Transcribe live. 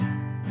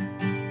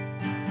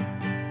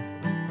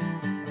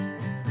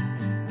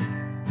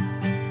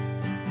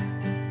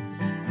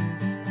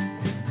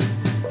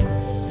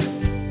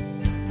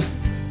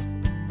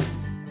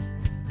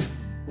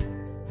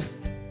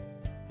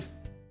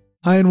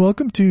Hi, and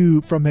welcome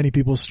to From Many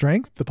People's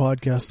Strength, the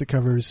podcast that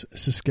covers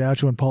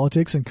Saskatchewan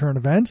politics and current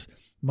events.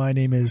 My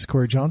name is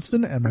Corey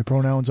Johnston, and my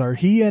pronouns are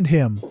he and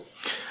him.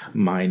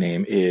 My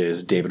name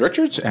is David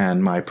Richards,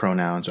 and my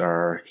pronouns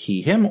are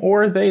he, him,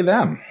 or they,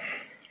 them.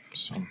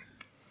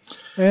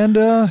 And,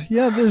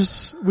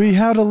 we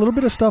had a little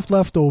bit of stuff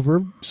left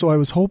over, so I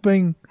was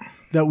hoping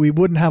that we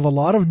wouldn't have a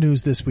lot of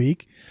news this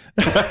week.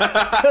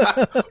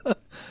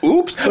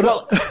 Oops.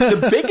 Well,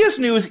 the biggest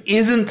news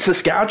isn't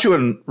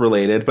Saskatchewan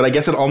related, but I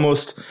guess it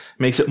almost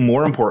makes it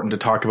more important to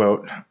talk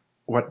about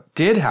what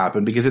did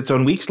happen, because it's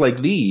on weeks like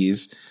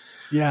these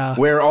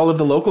where all of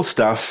the local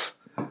stuff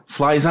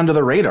flies under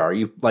the radar.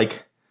 It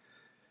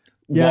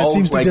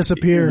seems to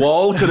disappear.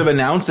 Wall could have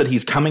announced that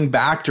he's coming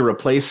back to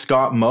replace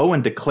Scott Moe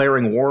and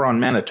declaring war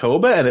on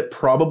Manitoba, and it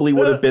probably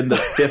would have been the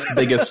fifth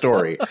biggest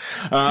story.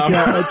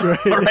 That's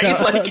right. Right?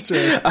 Yeah, that's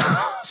right.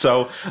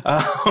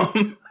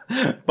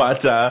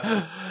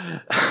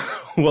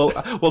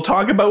 We'll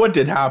talk about what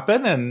did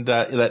happen and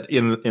that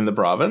in the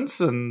province,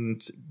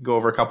 and go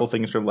over a couple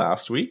things from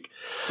last week.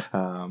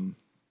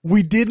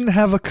 We didn't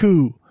have a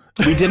coup.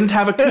 We didn't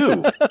have a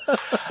coup.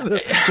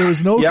 There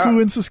was no coup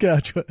in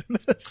Saskatchewan.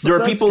 There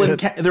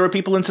were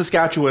people in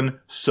Saskatchewan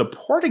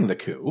supporting the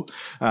coup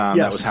that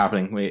was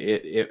happening.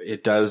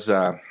 It does.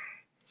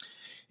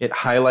 It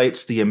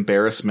highlights the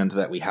embarrassment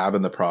that we have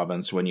in the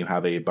province when you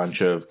have a bunch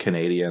of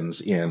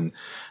Canadians in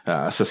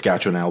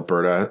Saskatchewan and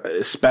Alberta,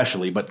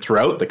 especially, but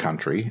throughout the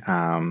country,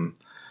 going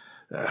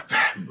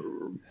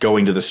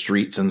to the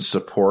streets in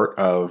support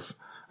of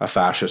a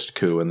fascist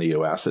coup in the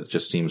U.S. It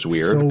just seems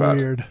weird.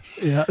 Weird.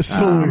 Yeah,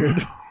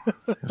 weird.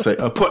 It's like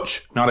a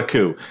putsch, not a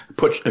coup.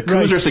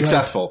 Coups are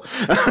successful.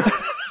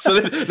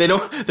 So they're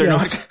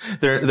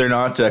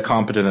not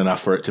competent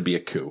enough for it to be a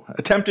coup.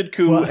 Attempted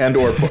coup and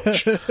or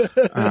putsch.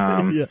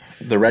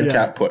 The Red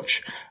Cat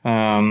putsch.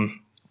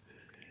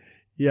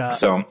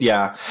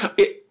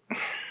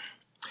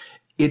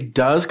 It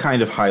does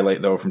kind of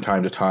highlight, though, from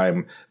time to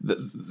time,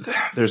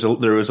 there was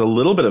a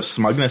little bit of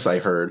smugness I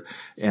heard,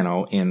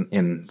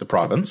 in the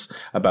province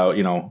about,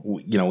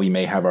 we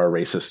may have our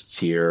racists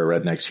here,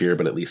 rednecks here,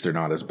 but at least they're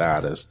not as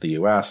bad as the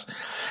U.S.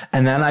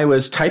 And then I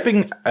was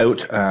typing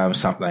out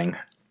something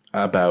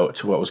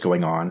about what was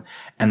going on,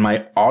 and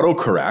my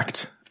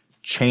autocorrect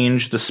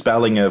changed the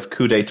spelling of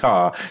coup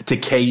d'etat to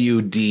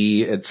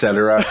K-U-D,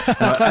 etc.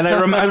 And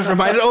I was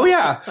reminded,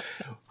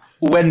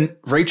 when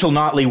Rachel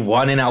Notley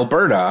won in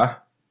Alberta,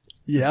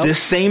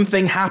 this same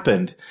thing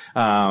happened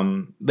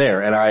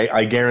there. And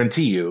I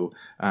guarantee you,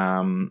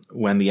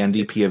 when the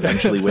NDP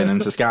eventually win in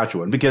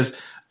Saskatchewan, because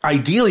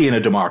ideally in a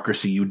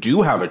democracy, you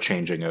do have a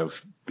changing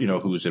of,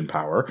 who's in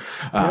power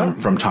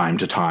from time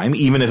to time.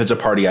 Even if it's a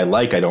party I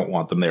like, I don't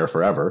want them there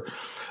forever.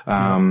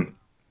 I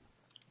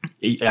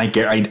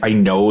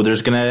know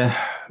there's going to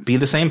be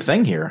the same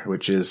thing here,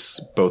 which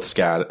is both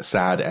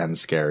sad and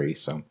scary.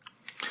 So,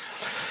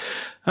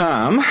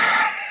 and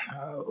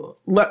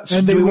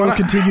they will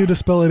continue to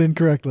spell it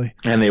incorrectly.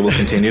 And they will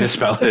continue to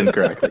spell it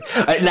incorrectly.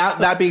 Now,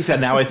 that being said,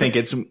 now I think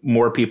it's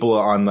more people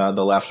on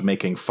the left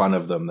making fun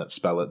of them that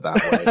spell it that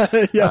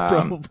way.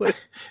 Probably.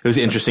 It was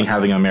interesting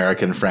having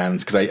American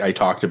friends, because I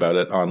talked about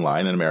it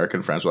online, and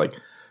American friends were like,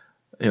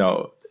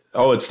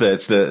 it's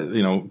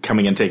the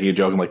coming and taking a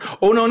joke. I'm like,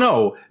 oh,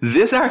 no,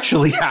 this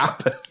actually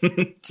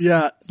happened.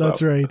 Yeah,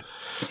 that's right.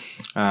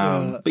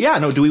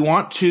 Do we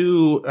want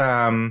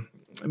to,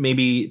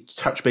 maybe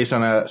touch base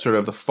on a sort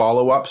of the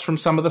follow-ups from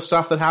some of the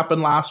stuff that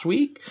happened last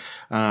week?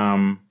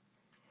 I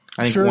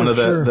think one of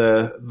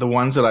the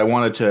ones that I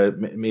wanted to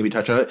maybe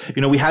touch on it,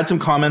 we had some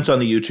comments on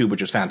the YouTube,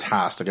 which is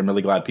fantastic. I'm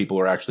really glad people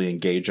are actually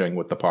engaging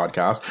with the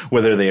podcast,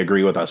 whether they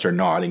agree with us or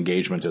not.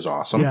 Engagement is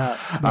awesome. Yeah,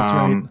 that's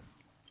right.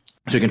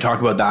 So we can talk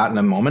about that in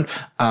a moment.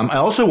 I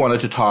also wanted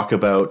to talk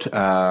about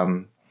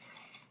Joe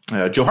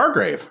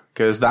Hargrave,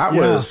 because that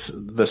was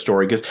the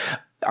story. Because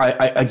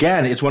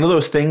again, it's one of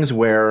those things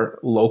where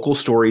local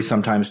stories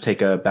sometimes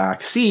take a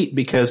back seat,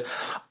 because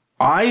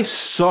I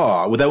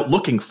saw, without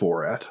looking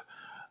for it,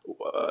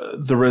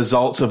 the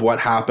results of what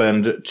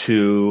happened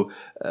to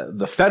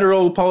the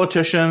federal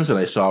politicians, and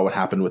I saw what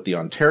happened with the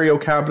Ontario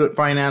cabinet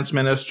finance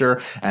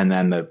minister, and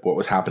then what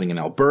was happening in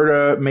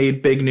Alberta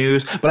made big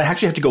news. But I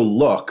actually had to go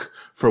look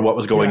for what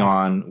was going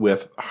on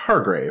with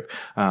Hargrave.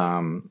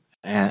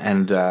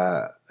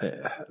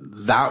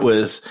 That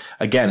was,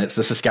 again, it's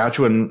the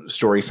Saskatchewan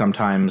story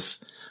sometimes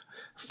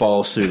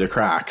falls through the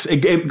cracks.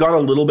 It got a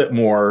little bit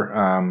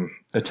more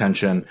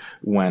attention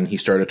when he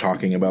started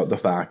talking about the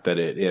fact that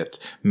it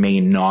may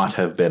not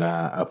have been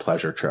a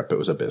pleasure trip. It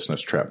was a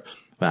business trip.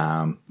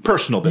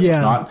 Personal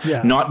business,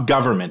 not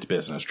government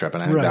business trip.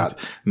 And I think that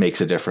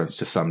makes a difference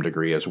to some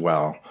degree as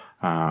well.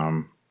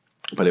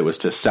 But it was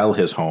to sell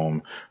his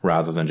home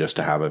rather than just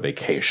to have a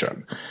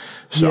vacation.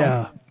 So,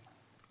 yeah.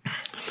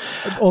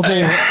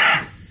 Although,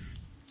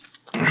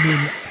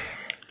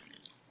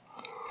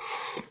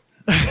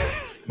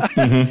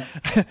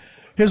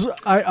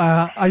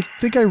 I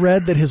think I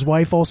read that his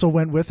wife also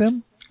went with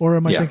him, or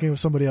am I thinking of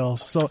somebody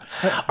else? So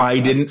I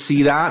didn't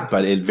see that,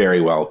 but it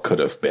very well could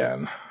have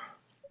been.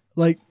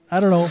 Like, I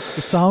don't know.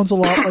 It sounds a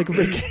lot like a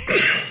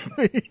vacation.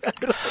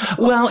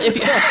 Well, if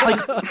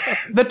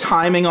the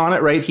timing on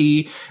it, right?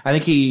 I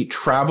think he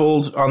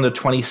traveled on the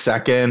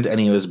 22nd and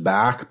he was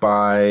back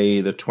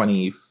by the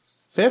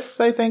 25th,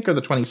 I think, or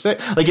the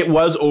 26th. Like, it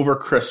was over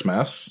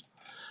Christmas.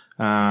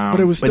 But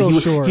it was still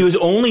short. He was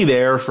only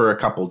there for a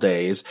couple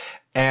days.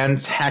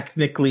 And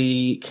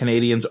technically,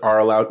 Canadians are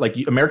allowed, like,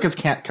 Americans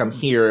can't come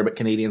here, but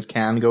Canadians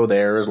can go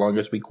there as long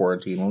as we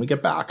quarantine when we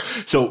get back.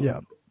 So, yeah.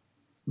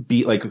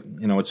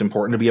 It's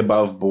important to be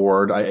above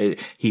board.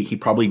 He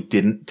probably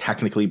didn't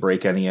technically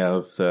break any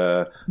of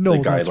the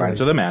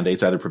guidelines or the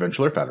mandates, either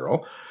provincial or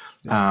federal.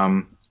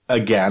 Yeah.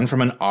 Again,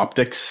 from an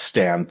optics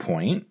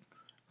standpoint,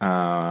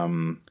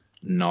 not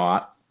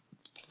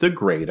the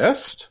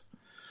greatest.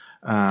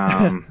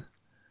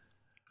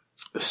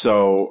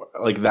 So,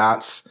 like,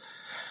 that's,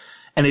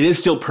 and it is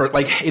still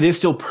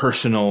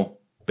personal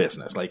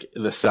business, like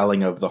the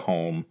selling of the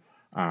home.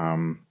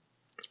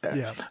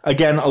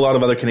 Again, a lot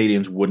of other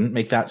Canadians wouldn't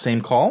make that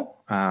same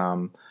call.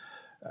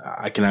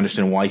 I can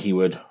understand why he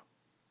would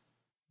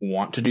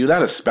want to do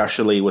that,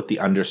 especially with the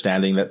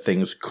understanding that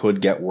things could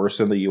get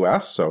worse in the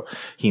U.S. So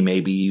he may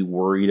be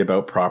worried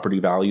about property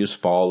values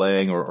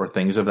falling or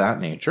things of that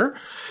nature.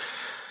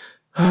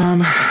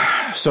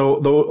 So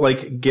though,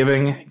 like,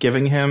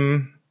 giving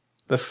him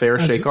the fair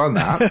shake on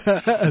that.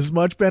 As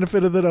much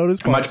benefit of the doubt as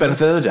possible. Much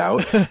benefit of the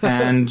doubt.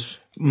 And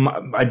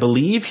I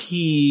believe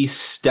he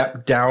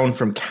stepped down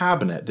from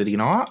cabinet, did he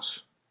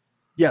not?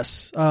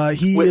 Yes.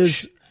 He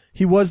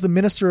was the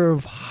Minister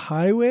of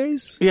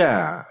Highways?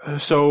 Yeah.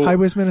 So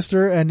Highways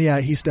Minister, and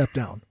he stepped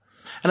down.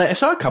 And I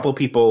saw a couple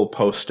people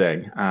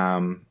posting,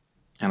 and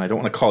I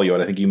don't want to call you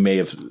out. I think you may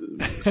have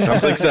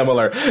something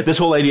similar. This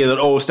whole idea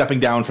that, stepping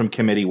down from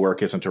committee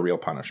work isn't a real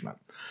punishment.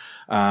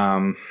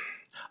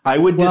 I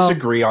would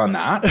disagree on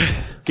that,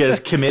 because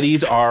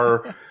committees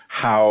are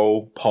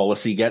how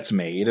policy gets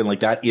made, and like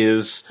that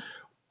is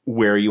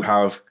where you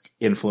have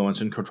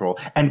influence and control.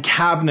 And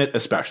cabinet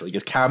especially,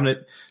 because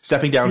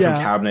stepping down from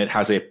cabinet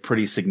has a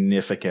pretty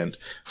significant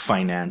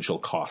financial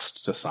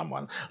cost to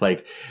someone.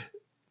 Like,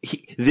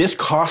 this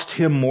cost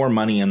him more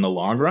money in the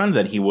long run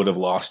than he would have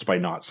lost by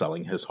not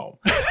selling his home.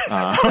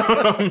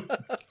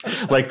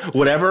 Like,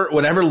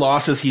 whatever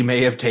losses he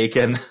may have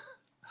taken,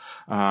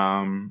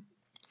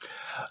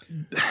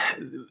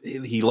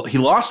 he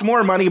lost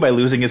more money by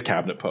losing his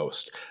cabinet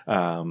post.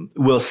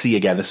 We'll see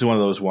again. This is one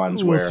of those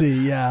ones where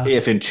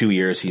if in 2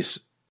 years he's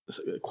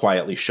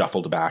quietly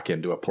shuffled back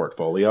into a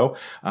portfolio,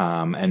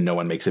 and no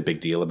one makes a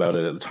big deal about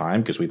it at the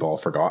time because we've all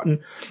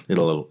forgotten,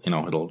 it'll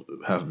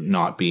have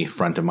not be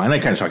front of mind. I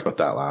kind of talked about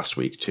that last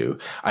week too.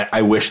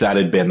 I wish that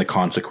had been the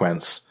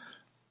consequence,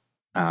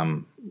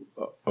 a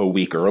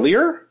week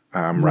earlier,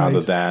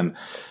 rather than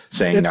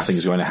saying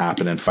nothing's going to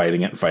happen and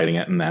fighting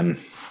it, and then.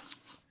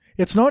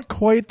 It's not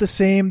quite the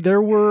same.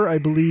 There were, I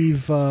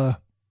believe there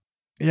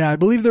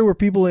were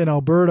people in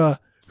Alberta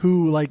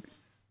who, like,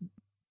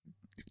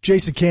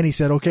 Jason Kenney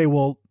said, okay,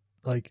 well,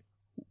 like,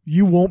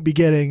 you won't be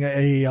getting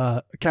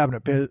a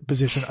cabinet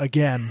position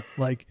again.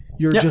 Like,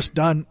 you're just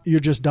done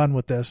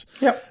with this.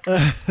 Yep.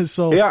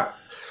 Yeah.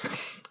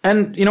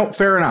 And,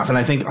 fair enough. And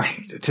I think,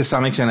 like, to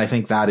some extent, I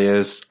think that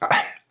is,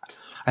 I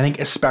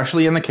think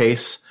especially in the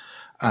case,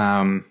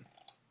 of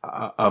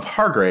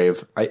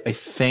Hargrave, I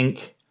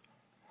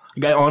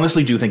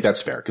honestly do think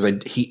that's fair, because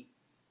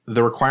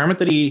the requirement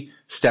that he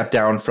stepped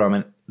down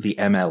from the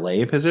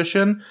MLA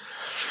position,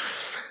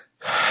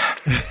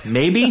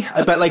 maybe,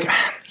 but like,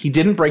 he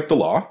didn't break the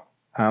law.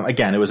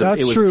 Again, it was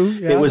true.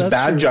 Yeah, it was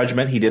bad true.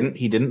 Judgment. He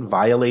didn't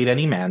violate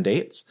any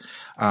mandates.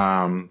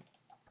 I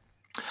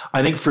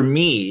think for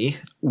me,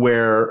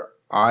 where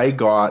I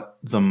got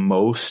the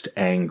most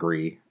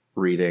angry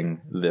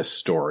reading this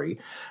story,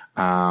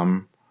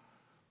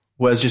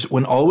 was just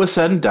when all was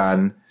said and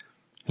done.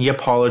 He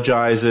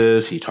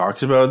apologizes. He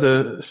talks about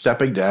the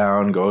stepping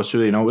down, goes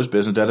through, it was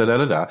business,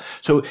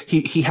 So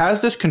he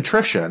has this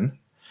contrition,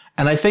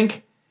 and I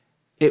think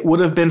it would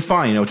have been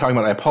fine, talking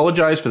about, I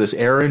apologize for this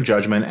error in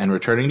judgment and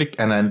returning to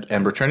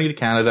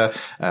Canada,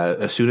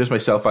 as soon as my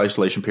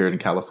self-isolation period in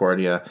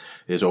California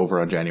is over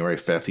on January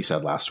 5th, he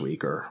said last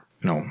week,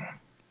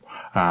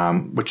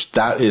 which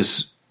that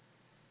is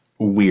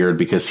weird,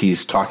 because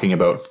he's talking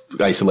about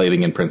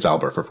isolating in Prince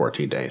Albert for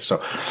 14 days.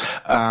 So,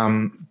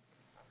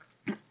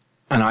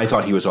 and I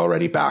thought he was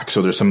already back.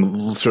 So there's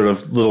some sort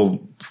of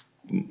little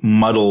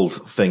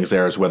muddled things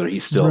there as whether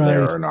he's still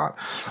there or not.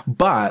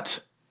 But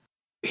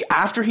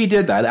after he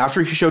did that,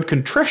 after he showed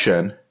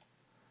contrition,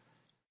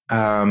 he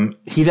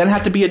then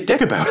had to be a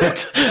dick about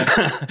it,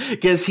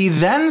 because he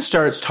then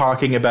starts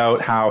talking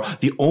about how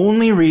the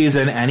only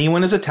reason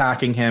anyone is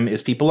attacking him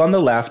is people on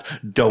the left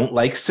don't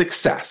like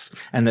success,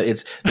 and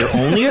that they're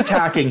only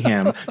attacking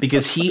him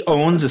because he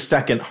owns a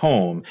second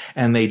home,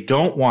 and they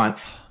don't want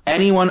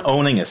anyone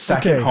owning a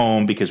second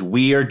home because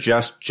we are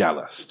just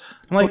jealous.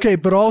 I'm like, okay,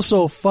 but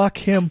also fuck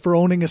him for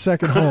owning a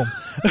second home.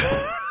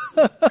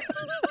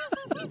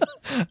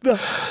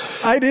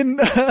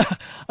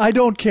 I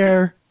don't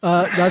care.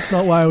 That's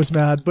not why I was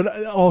mad,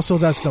 but also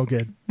that's no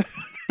good.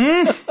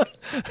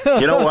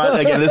 You know what?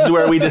 Again, this is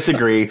where we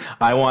disagree.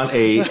 I want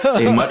a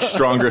much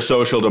stronger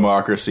social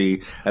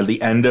democracy at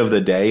the end of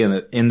the day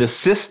in the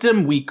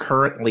system we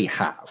currently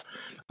have.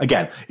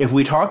 Again, if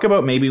we talk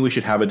about maybe we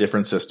should have a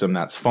different system,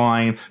 that's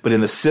fine. But in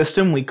the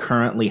system we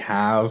currently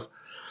have,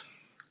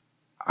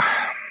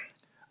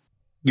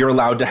 you're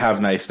allowed to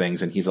have nice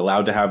things and he's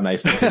allowed to have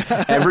nice things.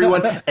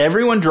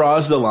 Everyone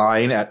draws the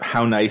line at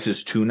how nice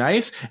is too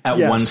nice at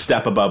one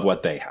step above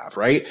what they have,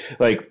 right?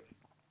 Like,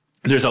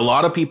 there's a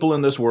lot of people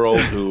in this world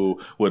who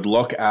would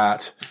look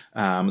at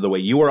the way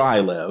you or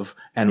I live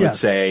and would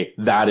say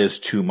that is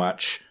too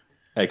much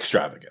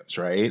extravagance,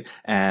 right?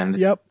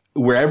 And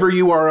wherever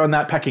you are on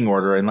that pecking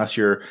order, unless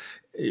you're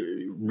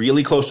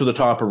really close to the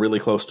top or really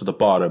close to the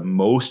bottom,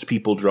 most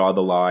people draw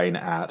the line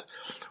at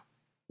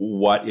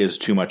what is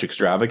too much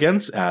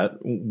extravagance at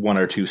one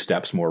or two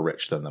steps more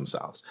rich than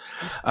themselves.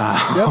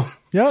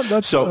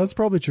 That's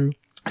probably true.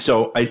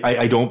 So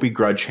I don't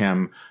begrudge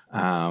him,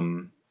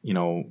 having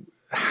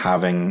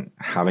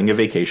a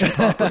vacation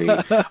property.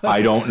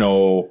 I don't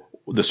know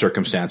the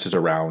circumstances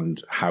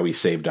around how he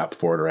saved up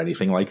for it or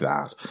anything like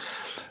that.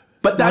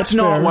 But that's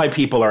not fair. Why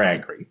people are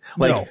angry.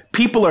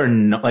 People are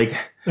not like,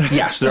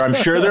 yes, I'm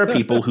sure there are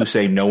people who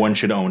say no one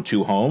should own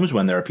two homes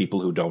when there are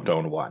people who don't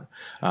own one.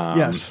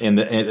 Yes. And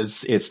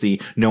it's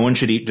the no one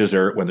should eat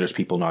dessert when there's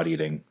people not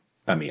eating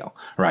a meal,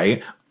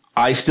 right?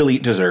 I still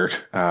eat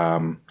dessert.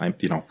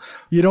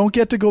 You don't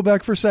get to go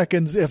back for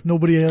seconds if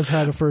nobody has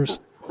had a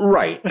first.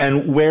 Right.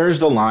 And where's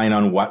the line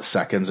on what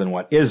seconds and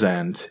what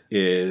isn't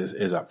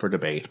is up for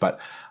debate.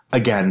 But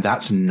again,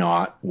 that's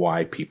not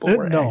why people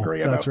were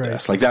angry about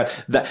this. Like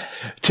that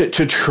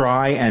to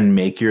try and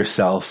make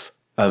yourself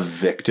a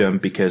victim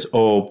because,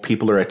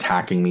 people are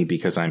attacking me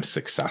because I'm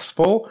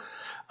successful.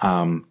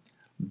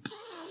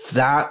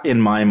 That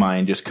in my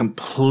mind just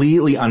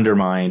completely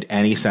undermined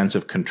any sense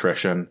of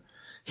contrition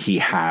he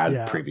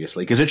had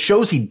previously, because it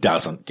shows he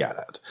doesn't get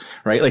it,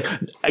 right? Like,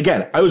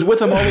 again, I was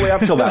with him all the way up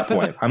till that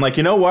point. I'm like,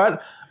 you know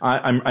what?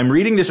 I'm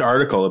reading this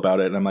article about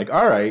it and I'm like,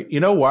 all right, you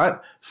know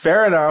what?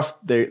 Fair enough.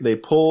 They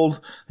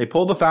pulled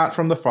the fat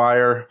from the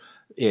fire.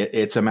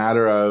 It's a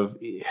matter of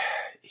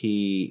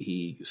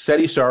he said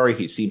he's sorry.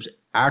 He seems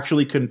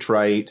actually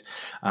contrite.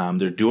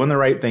 They're doing the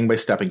right thing by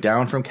stepping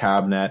down from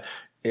cabinet.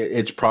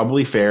 It's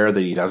probably fair that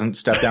he doesn't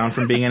step down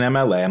from being an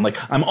MLA. I'm like,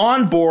 I'm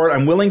on board.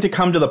 I'm willing to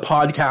come to the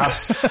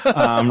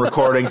podcast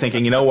recording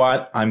thinking, you know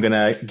what? I'm going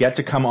to get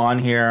to come on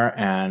here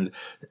and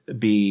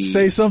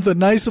say something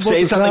nice about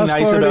a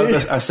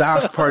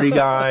Sask party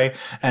guy.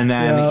 And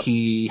then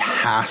he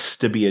has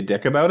to be a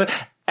dick about it.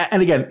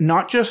 And again,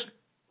 not just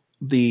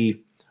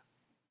I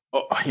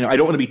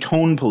don't want to be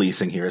tone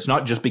policing here. It's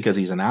not just because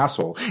he's an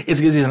asshole. It's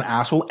because he's an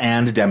asshole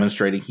and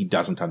demonstrating he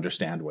doesn't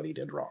understand what he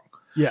did wrong.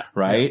 Yeah.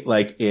 Right. Yeah.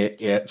 Like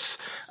it's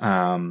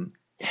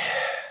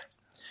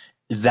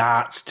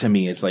that's to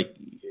me, it's like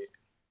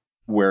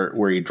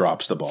where he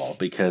drops the ball,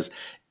 because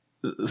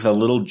the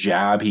little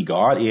jab he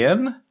got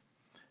in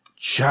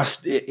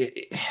just,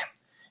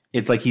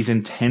 it's like he's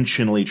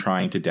intentionally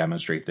trying to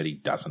demonstrate that he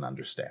doesn't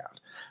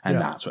understand. And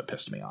that's what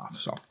pissed me off.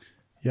 So.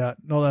 Yeah,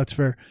 no, that's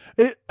fair.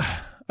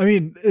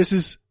 This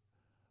is,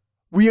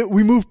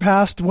 we moved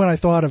past when I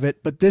thought of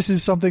it, but this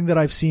is something that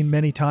I've seen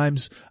many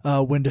times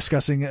when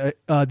discussing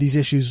these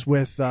issues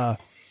with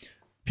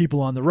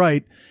people on the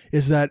right,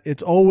 is that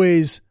it's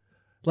always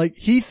like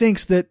he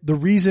thinks that the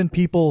reason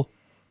people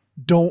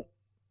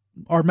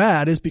are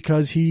mad is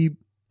because he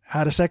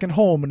had a second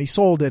home and he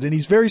sold it and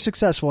he's very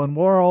successful and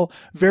we're all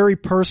very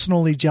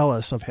personally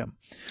jealous of him.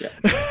 Yeah.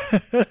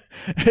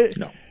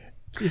 No.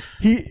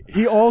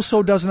 He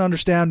also doesn't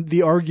understand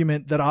the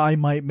argument that I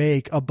might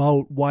make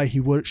about why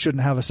he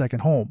shouldn't have a second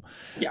home.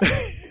 Yeah.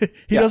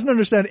 He doesn't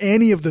understand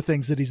any of the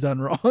things that he's done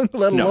wrong,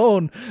 let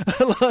alone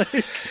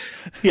like.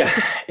 Yeah.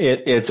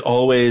 It's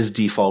always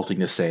defaulting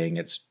to saying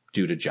it's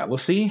due to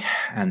jealousy.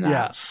 And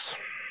that's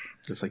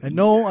just like,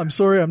 no, I'm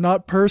sorry. I'm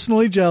not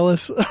personally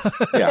jealous.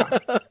 Yeah.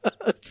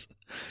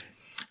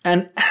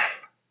 And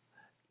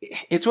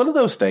it's one of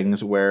those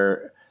things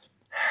where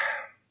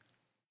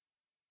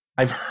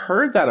I've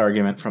heard that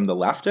argument from the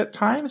left at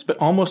times, but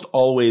almost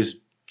always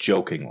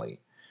jokingly,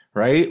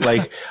 right?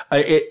 Like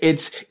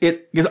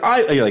because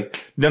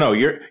no,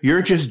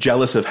 you're just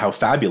jealous of how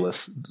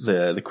fabulous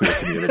the queer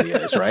community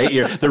is, right?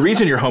 The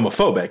reason you're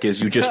homophobic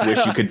is you just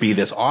wish you could be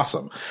this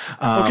awesome.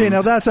 Okay,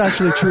 now that's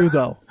actually true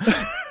though.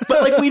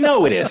 But like, we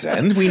know it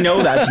isn't. We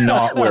know that's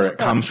not where it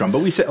comes from.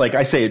 But we say, like,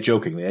 I say it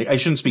jokingly. I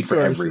shouldn't speak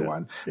for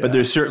everyone, but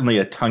there's certainly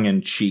a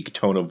tongue-in-cheek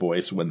tone of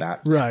voice when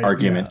that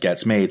argument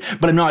gets made.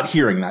 But I'm not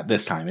hearing that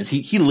this time.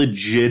 He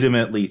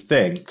legitimately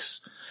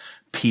thinks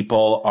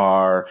people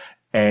are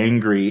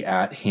angry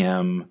at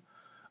him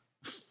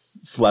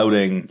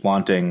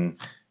flaunting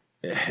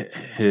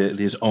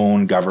his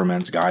own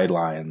government's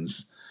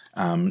guidelines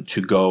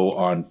to go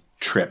on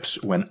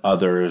trips when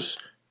others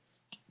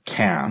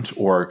can't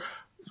or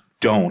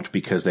don't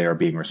because they are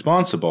being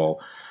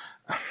responsible.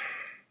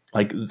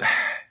 Like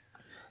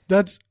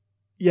that's,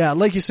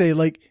 like you say,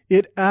 like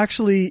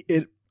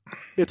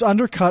it's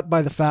undercut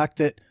by the fact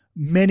that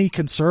many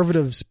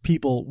conservatives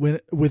people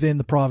within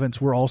the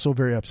province were also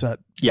very upset.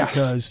 Yes.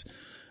 Because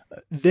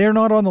they're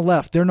not on the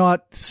left. They're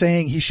not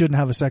saying he shouldn't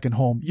have a second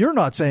home. You're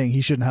not saying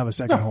he shouldn't have a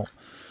second home,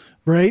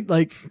 right?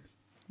 Like,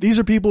 these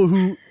are people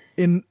who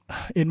in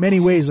many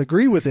ways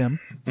agree with him.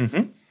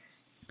 Mm-hmm.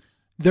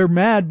 They're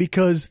mad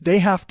because they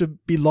have to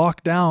be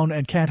locked down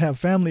and can't have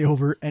family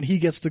over, and he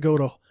gets to go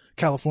to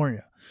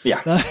California.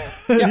 Yeah.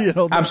 You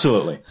know,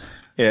 absolutely.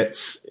 I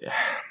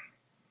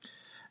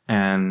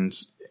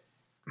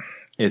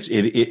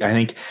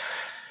think,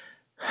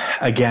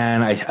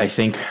 again, I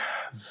think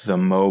the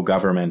Moe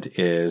government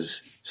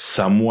is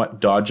somewhat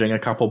dodging a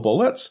couple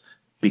bullets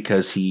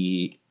because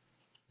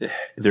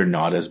they're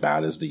not as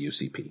bad as the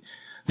UCP.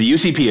 The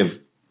UCP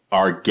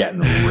are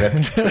getting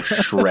ripped to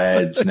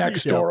shreds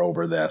next door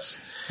over this.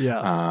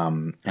 Yeah.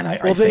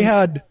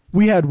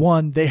 We had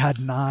one, they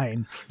had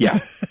 9. Yeah.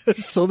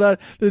 So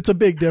it's a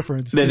big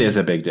difference. That is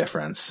a big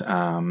difference.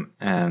 And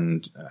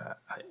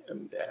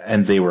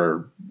they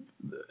were,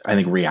 I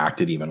think,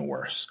 reacted even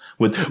worse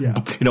with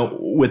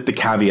the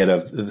caveat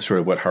of sort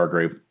of what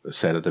Hargrave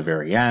said at the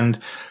very end.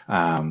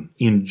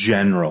 In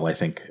general, I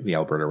think the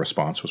Alberta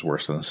response was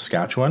worse than the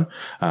Saskatchewan.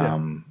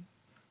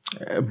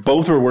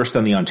 Both were worse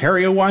than the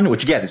Ontario one,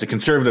 which again is a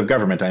conservative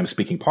government I'm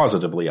speaking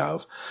positively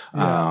of.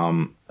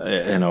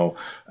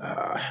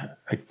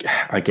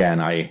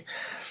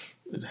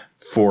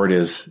 Ford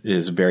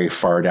is very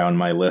far down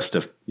my list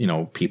of,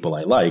 people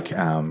I like.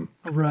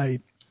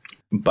 Right.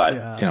 But,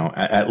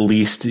 at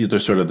least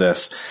there's sort of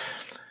this,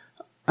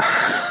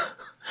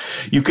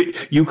 you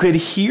could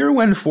hear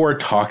when Ford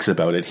talks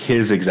about it,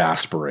 his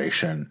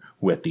exasperation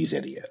with these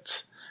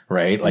idiots,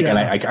 right? Like, and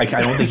I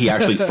don't think he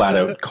actually flat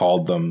out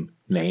called them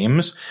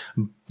names,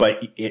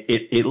 but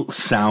it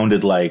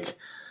sounded like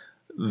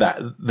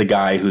that the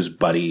guy whose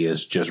buddy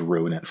is just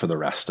ruining it for the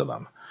rest of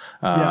them.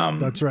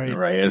 That's right.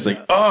 Right. It's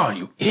like, oh,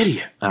 you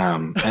idiot.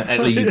 And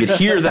you could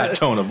hear that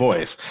tone of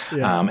voice.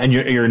 And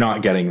you're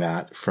not getting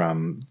that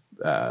from,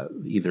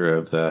 either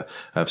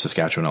of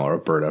Saskatchewan or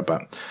Alberta.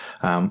 But,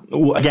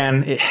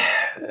 again,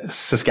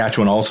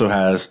 Saskatchewan also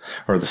has,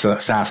 or the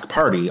Sask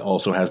party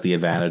also has the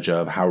advantage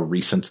of how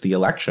recent the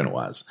election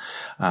was.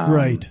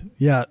 Right.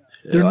 Yeah.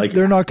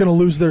 They're not going to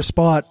lose their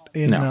spot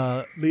in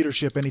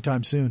leadership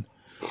anytime soon.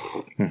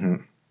 Mm-hmm.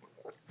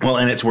 Well,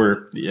 and it's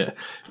where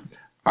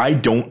I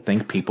don't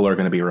think people are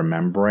going to be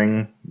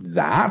remembering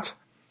that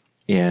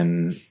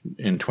in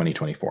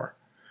 2024.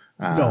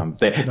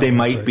 They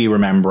might be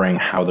remembering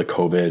how the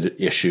COVID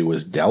issue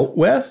was dealt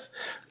with,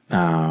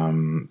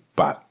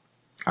 but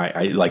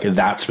I like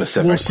that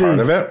specific part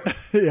of it.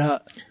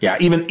 Yeah.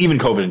 Even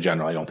COVID in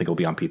general, I don't think it'll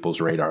be on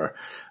people's radar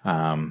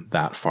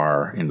that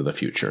far into the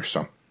future.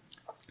 So.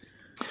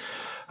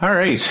 All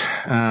right.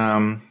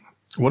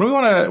 What do we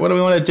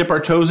want to dip our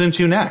toes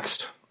into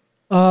next?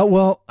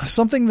 Well,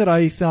 something that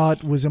I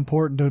thought was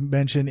important to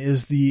mention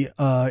is the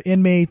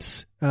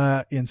inmates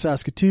in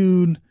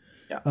Saskatoon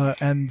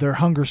and their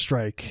hunger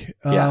strike.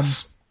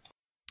 Yes.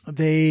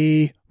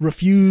 They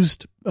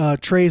refused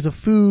trays of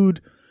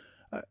food.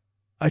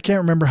 I can't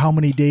remember how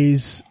many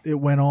days it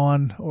went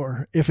on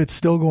or if it's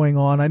still going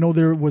on. I know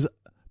there was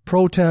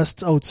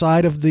protests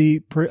outside of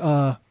the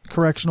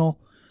correctional,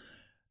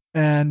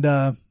 and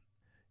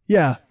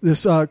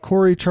this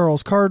Corey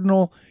Charles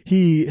Cardinal,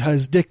 he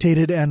has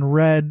dictated and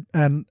read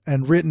and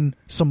written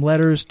some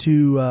letters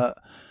to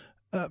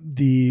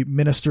the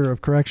Minister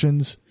of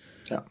Corrections.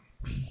 Yeah.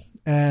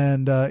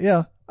 And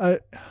I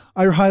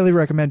highly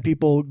recommend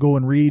people go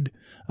and read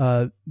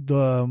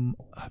the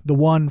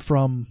one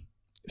from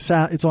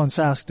it's on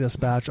Sask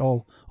Dispatch.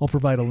 I'll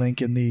provide a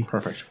link in the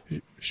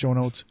show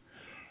notes.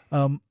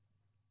 And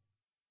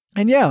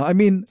I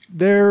mean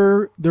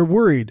they're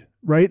worried,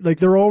 right? Like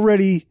they're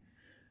already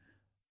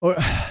a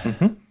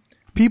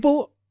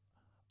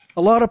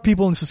lot of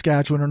people in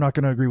Saskatchewan are not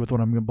going to agree with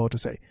what I'm about to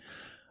say.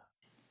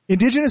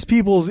 Indigenous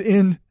peoples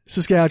in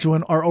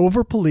Saskatchewan are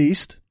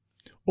over-policed,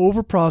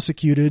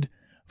 over-prosecuted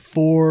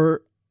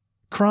for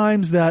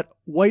crimes that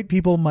white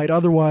people might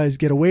otherwise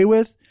get away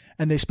with,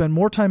 and they spend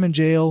more time in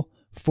jail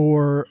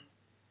for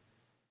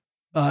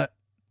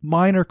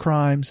minor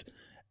crimes.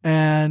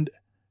 And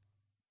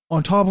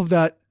on top of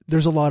that,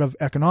 there's a lot of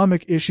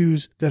economic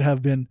issues that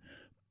have been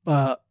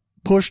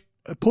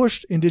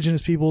pushed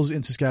Indigenous peoples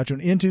in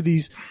Saskatchewan into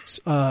these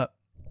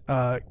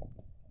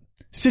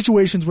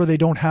situations where they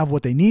don't have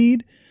what they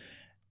need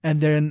and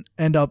then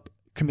end up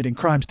committing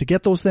crimes to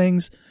get those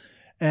things.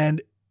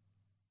 And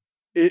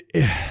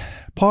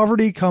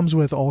poverty comes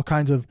with all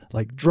kinds of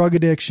like drug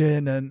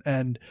addiction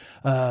and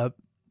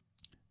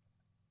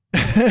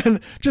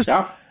just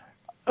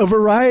a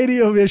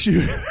variety of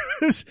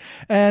issues.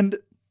 And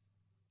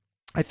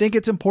I think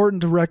it's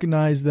important to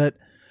recognize that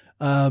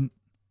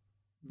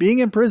being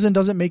in prison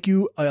doesn't make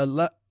you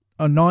a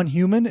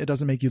non-human. It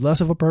doesn't make you less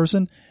of a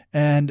person.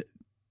 And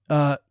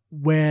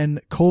when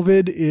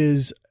COVID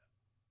is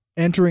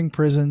entering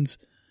prisons,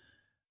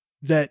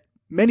 that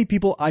many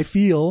people, I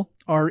feel,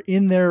 are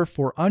in there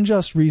for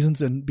unjust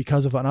reasons and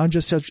because of an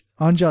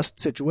unjust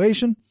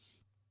situation.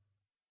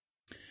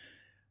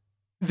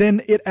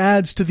 then it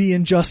adds to the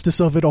injustice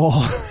of it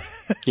all.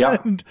 Yeah.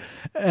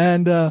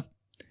 and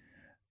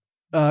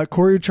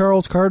Corey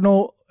Charles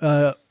Cardinal,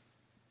 I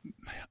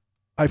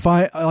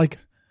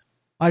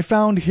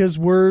found his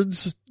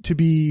words to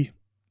be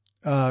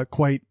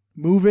quite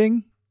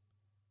moving.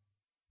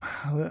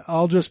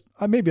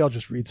 Maybe I'll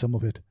just read some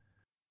of it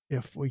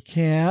if we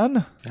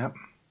can. Yep.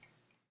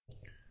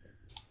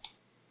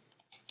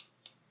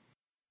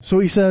 So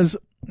he says,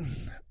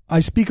 I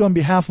speak on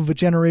behalf of a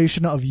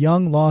generation of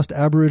young, lost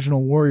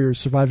Aboriginal warriors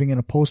surviving in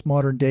a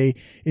postmodern day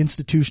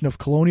institution of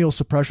colonial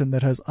suppression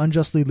that has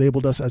unjustly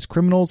labeled us as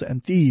criminals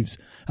and thieves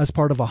as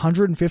part of a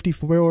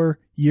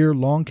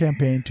 154-year-long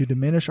campaign to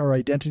diminish our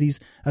identities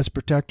as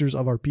protectors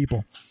of our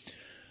people.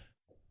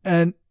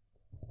 And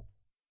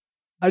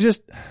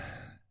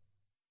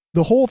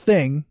the whole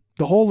thing,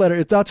 the whole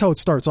letter, that's how it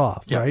starts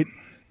off, yeah. right?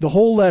 The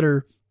whole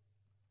letter,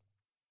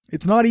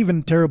 it's not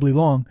even terribly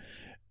long.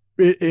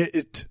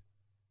 It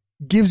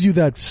gives you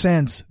that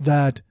sense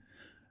that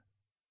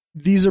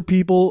these are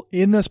people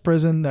in this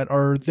prison that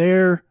are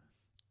there,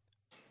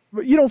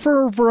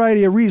 for a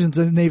variety of reasons,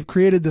 and they've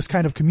created this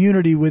kind of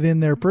community within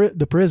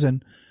the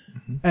prison,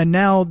 mm-hmm. and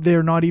now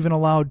they're not even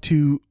allowed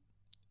to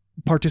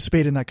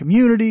participate in that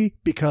community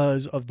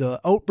because of the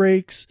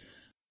outbreaks,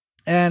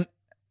 and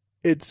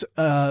it's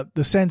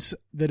the sense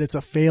that it's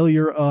a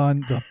failure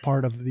on the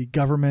part of the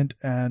government,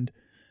 and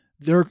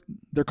they're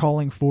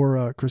calling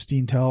for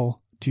Christine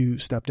Tell to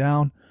step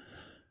down.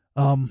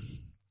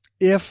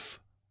 If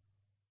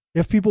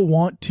people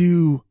want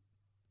to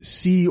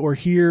see or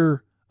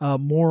hear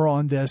more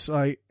on this,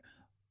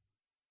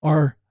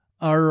 our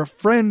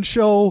friend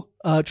show,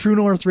 True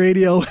North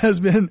Radio, has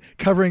been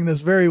covering this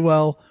very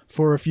well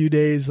for a few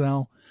days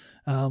now,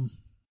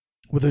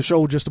 with a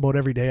show just about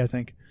every day, I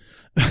think,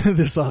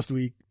 this last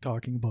week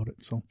talking about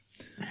it. So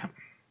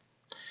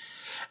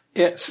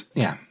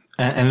yeah,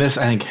 and this,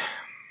 I think,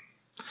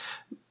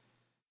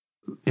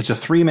 it's a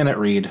 3-minute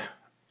read.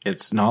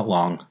 It's not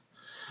long.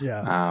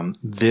 Yeah.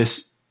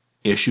 This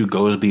issue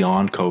goes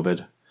beyond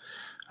COVID.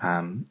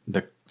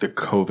 The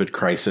COVID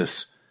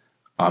crisis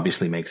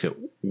obviously makes it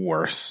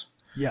worse.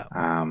 Yeah.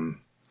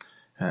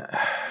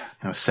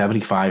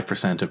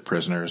 75% of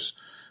prisoners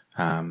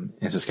in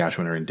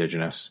Saskatchewan are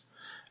Indigenous.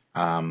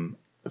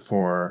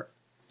 For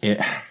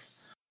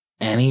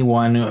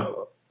anyone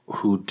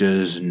who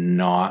does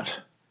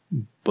not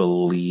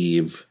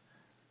believe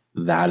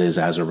that is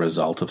as a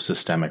result of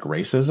systemic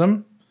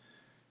racism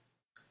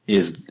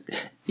is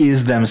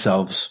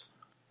themselves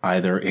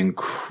either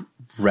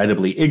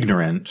incredibly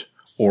ignorant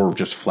or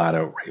just flat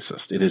out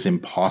racist. It is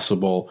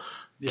impossible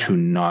to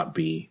not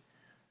be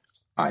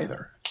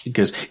either.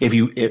 Because if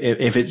you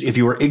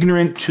were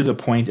ignorant to the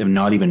point of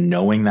not even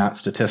knowing that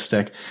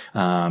statistic,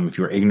 if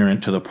you were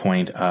ignorant to the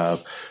point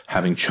of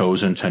having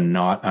chosen to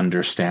not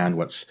understand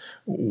what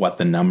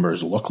the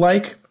numbers look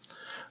like,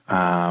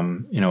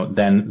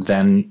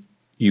 then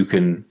you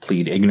can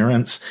plead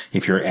ignorance.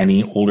 If you're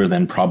any older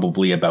than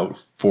probably about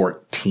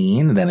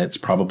 14, then it's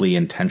probably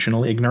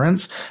intentional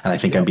ignorance. And I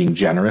think I'm being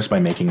generous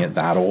by making it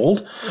that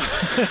old.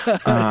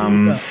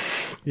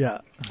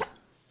 Yeah.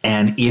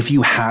 And if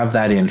you have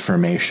that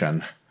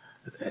information,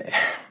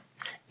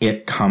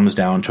 it comes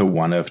down to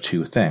one of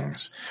two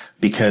things,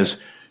 because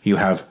you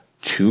have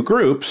two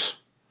groups,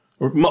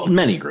 or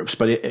many groups,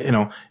 but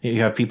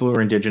you have people who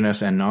are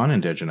Indigenous and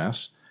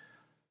non-Indigenous.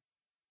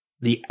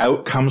 The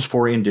outcomes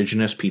for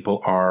Indigenous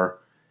people are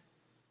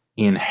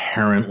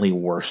inherently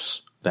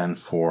worse than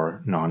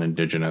for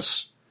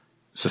non-Indigenous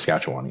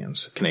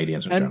Saskatchewanians,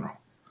 Canadians in general.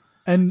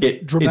 And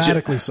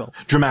dramatically so.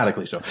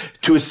 Dramatically so.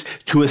 To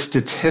a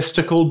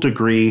statistical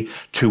degree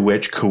to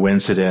which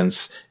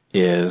coincidence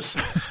is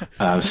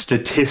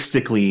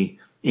statistically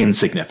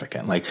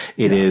insignificant. Like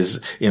it is,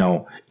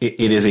 it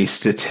is a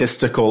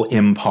statistical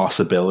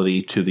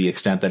impossibility to the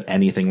extent that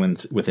anything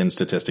within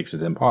statistics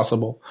is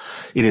impossible.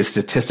 It is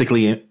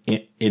statistically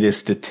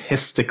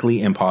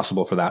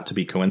impossible for that to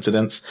be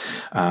coincidence.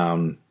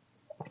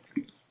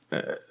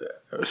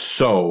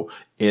 So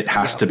it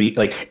has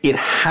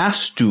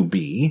to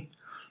be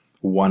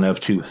one of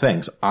two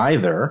things.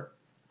 Either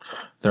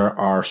there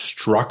are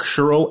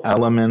structural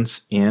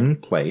elements in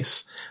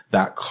place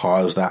that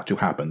cause that to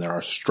happen. There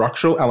are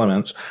structural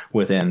elements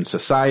within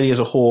society as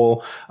a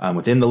whole,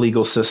 within the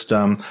legal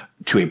system,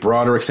 to a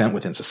broader extent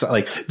within society.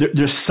 Like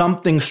there's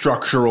something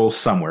structural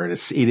somewhere.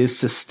 It is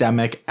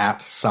systemic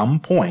at some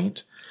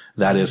point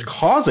that is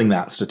causing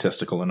that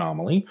statistical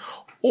anomaly,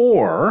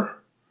 or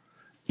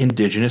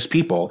Indigenous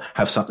people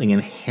have something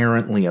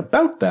inherently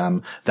about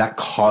them that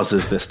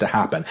causes this to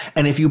happen.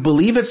 And if you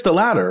believe it's the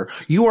latter,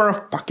 you are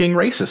a fucking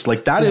racist.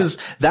 Like that is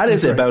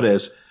about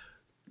as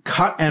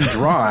cut and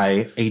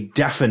dry a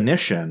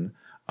definition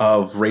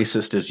of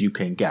racist as you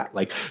can get.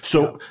 Like,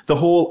 so the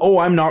whole,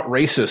 I'm not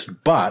racist,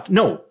 but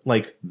no,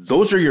 like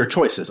those are your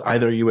choices.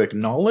 Either you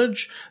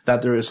acknowledge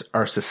that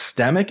are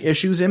systemic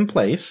issues in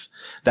place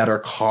that are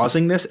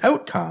causing this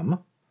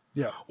outcome.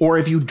 Yeah. Or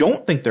if you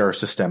don't think there are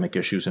systemic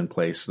issues in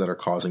place that are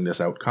causing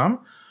this outcome,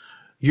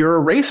 you're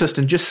a racist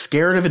and just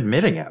scared of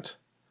admitting it.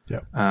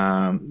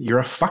 you're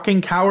a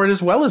fucking coward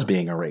as well as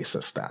being a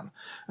racist then.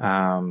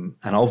 And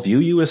I'll view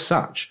you as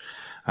such.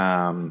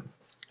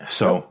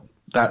 So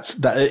that's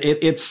that.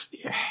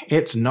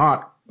 It's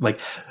not like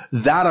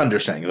that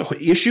understanding.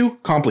 The issue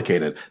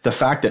complicated. The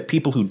fact that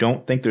people who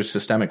don't think there's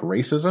systemic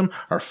racism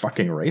are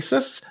fucking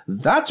racists.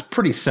 That's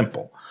pretty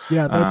simple.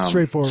 Yeah, that's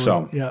straightforward.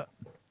 So,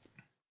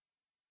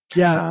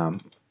 yeah.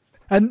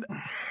 And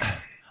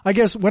I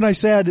guess when I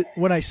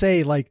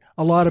say like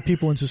a lot of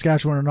people in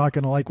Saskatchewan are not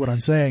going to like what I'm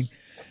saying,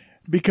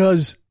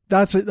 because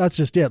that's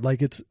just it.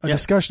 Like it's a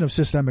discussion of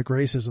systemic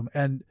racism,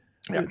 and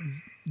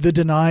the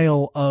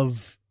denial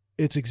of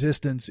its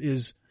existence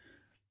is,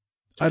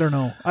 I don't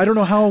know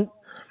how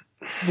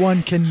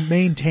one can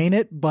maintain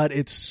it, but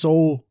it's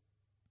so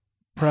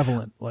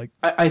prevalent. Like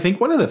I think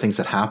one of the things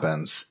that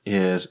happens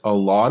is a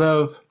lot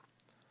of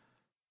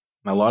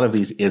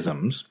these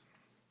isms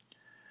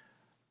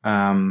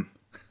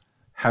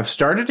have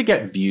started to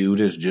get viewed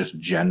as just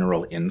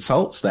general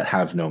insults that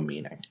have no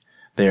meaning.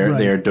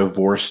 They're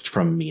divorced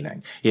from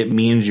meaning. It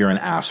means you're an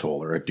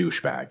asshole or a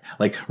douchebag.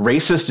 Like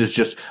racist is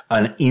just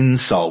an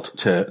insult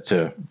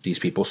to these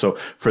people. So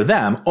for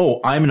them,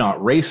 I'm not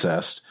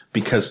racist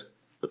because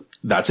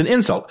that's an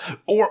insult.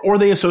 Or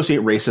they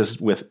associate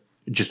racist with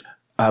just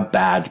a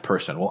bad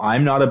person. Well,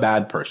 I'm not a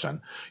bad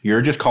person.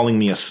 You're just calling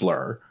me a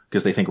slur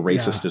because they think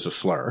racist is a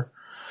slur.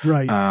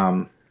 Right.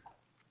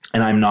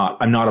 And I'm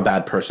not a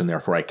bad person,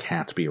 therefore I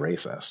can't be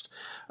racist.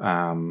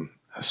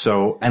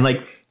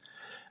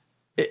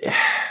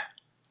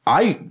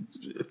 I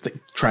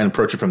try and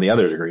approach it from the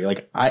other degree.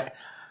 Like I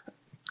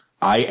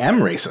am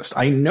racist.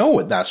 I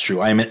know that's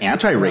true. I'm an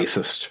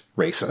anti-racist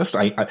racist.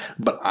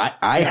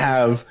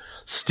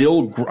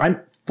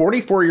 I'm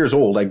 44 years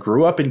old. I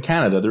grew up in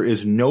Canada. There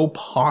is no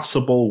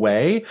possible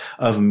way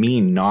of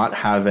me not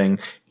having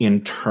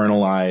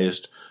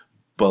internalized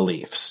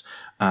beliefs.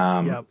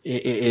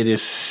 It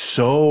is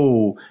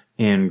so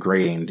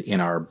ingrained in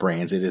our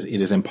brains. It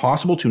is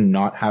impossible to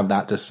not have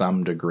that to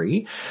some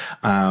degree.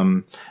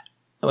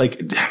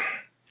 Like,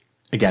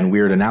 again,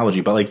 weird analogy,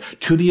 but like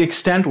to the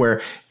extent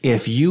where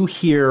if you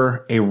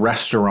hear a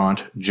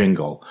restaurant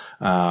jingle,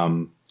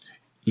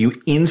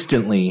 you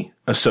instantly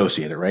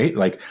associate it, right?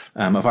 Like,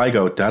 if I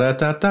go da da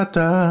da da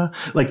da,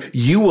 like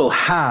you will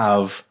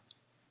have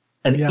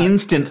an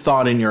instant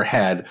thought in your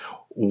head,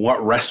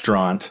 what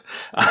restaurant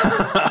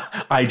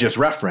I just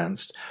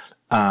referenced.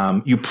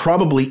 You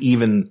probably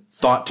even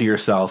thought to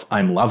yourself,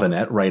 I'm loving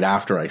it right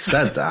after I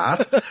said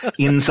that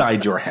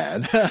inside your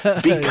head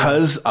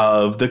because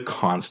of the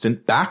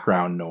constant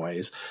background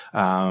noise.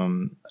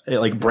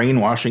 Like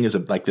brainwashing is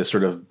like this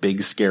sort of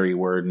big scary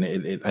word, and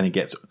it I think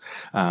gets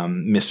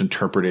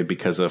misinterpreted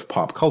because of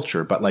pop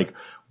culture. But like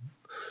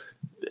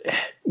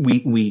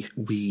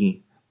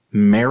we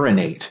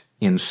marinate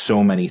in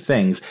so many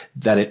things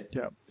that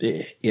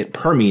it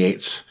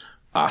permeates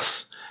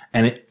us.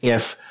 And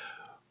if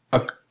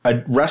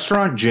a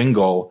restaurant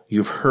jingle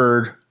you've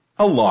heard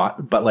a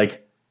lot, but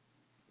like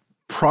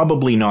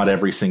probably not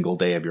every single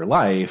day of your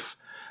life,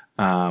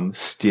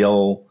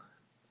 still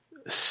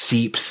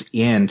seeps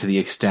in to the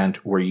extent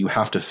where you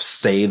have to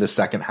say the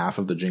second half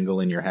of the jingle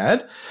in your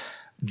head.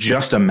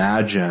 Just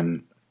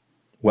imagine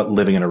what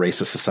living in a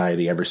racist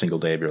society every single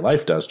day of your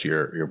life does to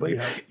your belief.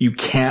 Yeah. You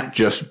can't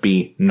just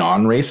be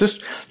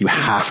non-racist. You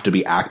have to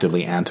be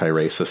actively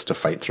anti-racist to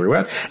fight through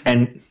it.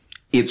 And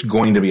it's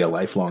going to be a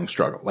lifelong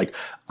struggle. Like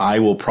I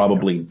will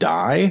probably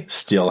die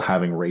still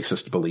having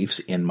racist beliefs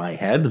in my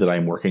head that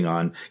I'm working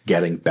on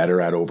getting better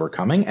at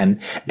overcoming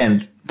and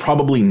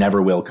probably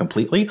never will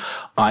completely.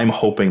 I'm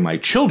hoping my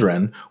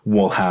children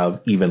will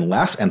have even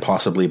less, and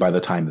possibly by the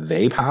time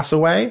they pass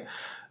away,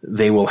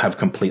 they will have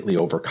completely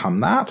overcome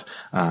that.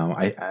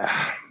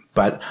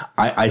 But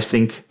I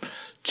think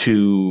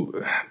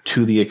to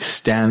the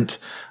extent,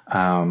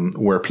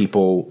 where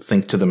people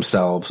think to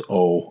themselves,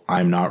 "Oh,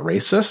 I'm not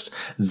racist,"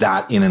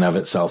 that in and of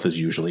itself is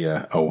usually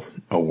a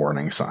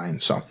warning sign.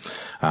 So,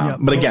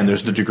 but again,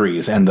 there's the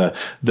degrees, and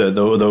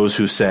those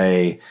who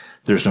say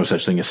there's no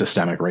such thing as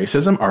systemic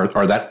racism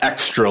are that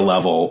extra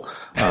level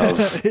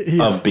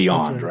of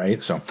beyond,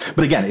 right? So,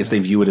 but again, they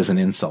view it as an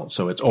insult.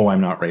 So it's,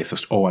 I'm not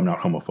racist. I'm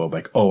not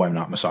homophobic. I'm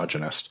not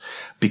misogynist,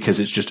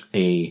 because it's just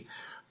a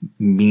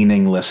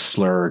meaningless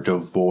slur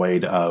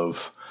devoid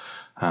of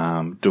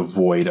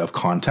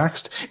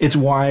context. It's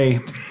why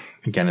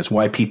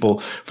people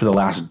for the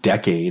last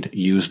decade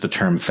used the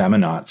term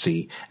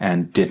feminazi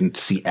and didn't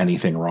see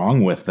anything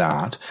wrong with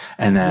that.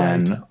 And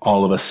then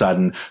all of a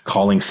sudden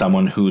calling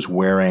someone who's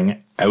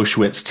wearing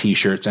Auschwitz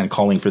t-shirts and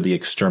calling for the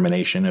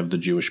extermination of the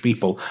Jewish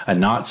people a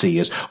Nazi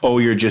is,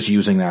 you're just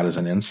using that as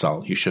an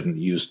insult. You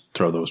shouldn't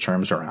throw those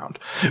terms around.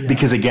 Yeah.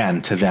 Because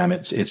again, to them,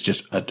 it's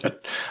just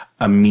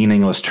a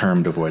meaningless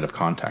term devoid of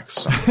context.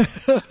 So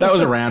that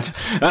was a rant.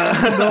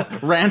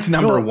 Rant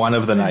number one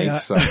of the night. Yeah.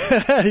 So.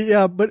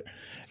 Yeah, but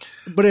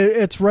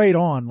it's right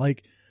on.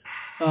 Like,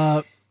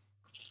 I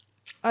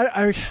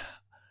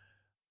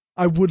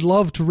would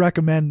love to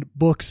recommend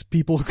books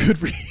people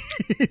could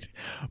read,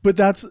 but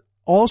that's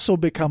also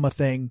become a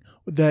thing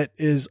that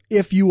is,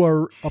 if you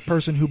are a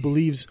person who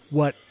believes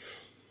what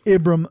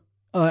Ibram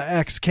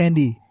X.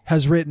 Kendi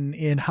has written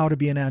in How to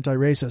Be an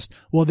Anti-Racist,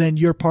 well, then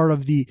you're part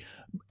of the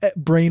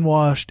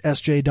brainwashed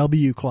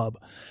SJW club.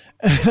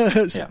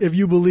 Yeah. If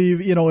you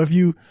believe, if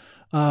you,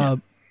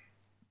 what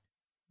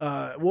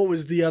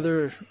was the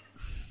other?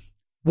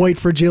 White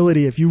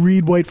Fragility. If you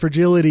read White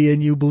Fragility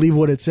and you believe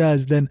what it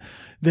says, then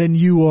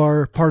you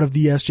are part of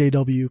the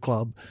SJW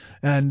club.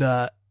 And,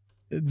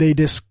 they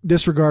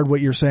disregard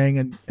what you're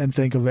saying and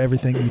think of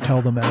everything you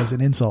tell them as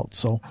an insult.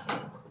 So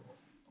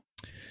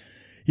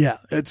yeah,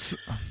 it's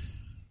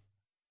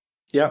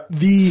a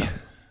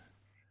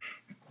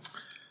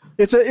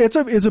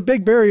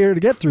big barrier to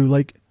get through.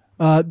 Like,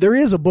 there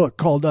is a book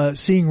called,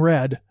 Seeing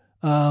Red.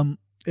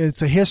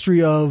 It's a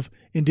history of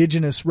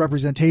Indigenous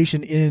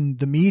representation in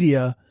the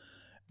media.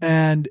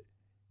 And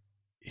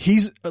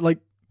he's like,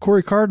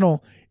 Corey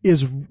Cardinal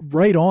is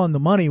right on the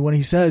money when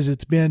he says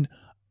it's been,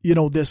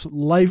 this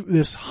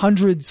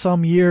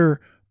 100-some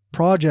year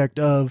project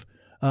of,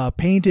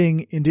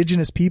 painting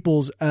Indigenous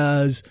peoples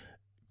as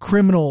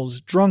criminals,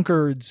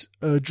 drunkards,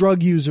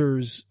 drug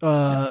users,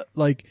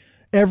 like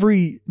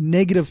every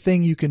negative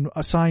thing you can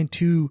assign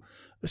to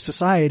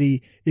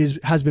society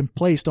has been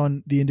placed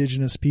on the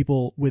Indigenous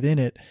people within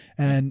it.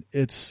 And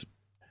it's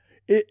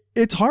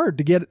hard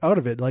to get out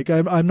of it. Like,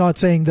 I'm not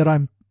saying that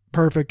I'm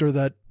perfect or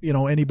that,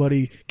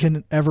 anybody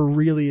can ever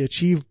really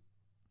achieve,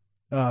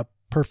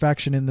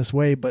 perfection in this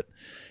way, but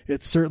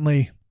it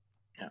certainly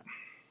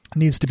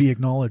needs to be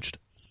acknowledged.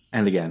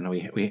 And again,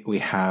 we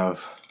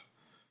have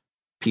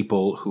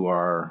people who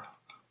are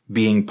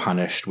being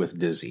punished with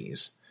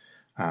disease.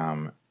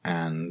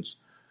 And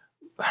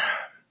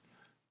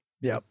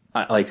yeah,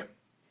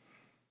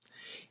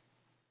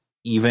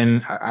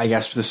 even, I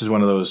guess this is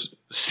one of those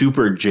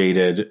super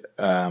jaded,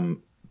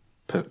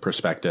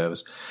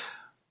 perspectives,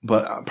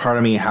 but part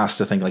of me has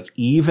to think, like,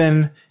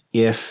 even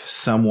if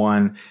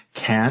someone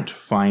can't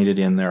find it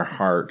in their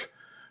heart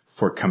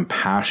for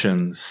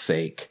compassion's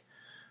sake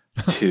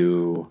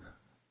to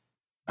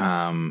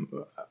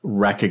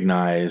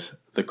recognize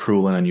the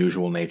cruel and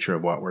unusual nature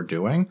of what we're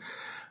doing,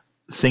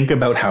 think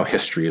about how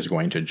history is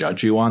going to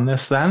judge you on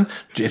this. Then,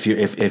 if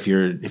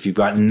you've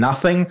got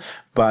nothing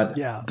but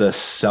the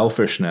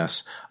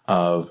selfishness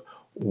of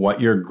what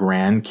your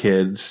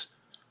grandkids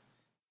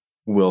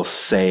will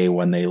say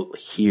when they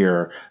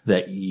hear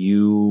that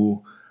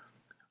you,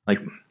 like,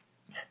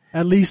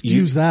 at least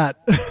use that.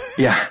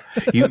 Yeah.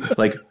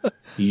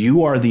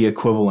 You are the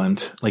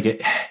equivalent.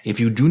 Like, if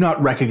you do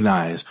not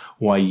recognize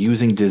why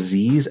using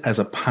disease as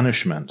a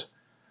punishment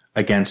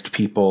against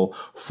people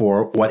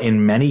for what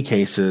in most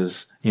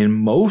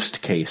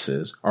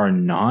cases are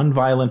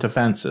nonviolent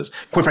offenses,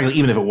 quite frankly,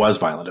 even if it was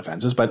violent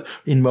offenses, but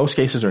in most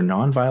cases are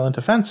nonviolent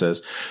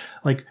offenses,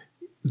 like,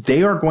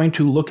 they are going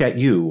to look at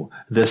you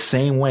the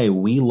same way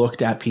we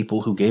looked at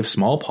people who gave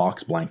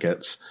smallpox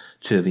blankets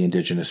to the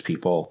Indigenous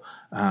people.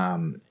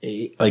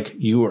 Like,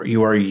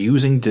 you are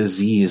using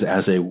disease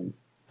as a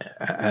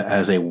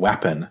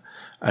weapon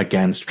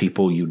against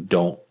people you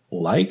don't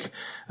like.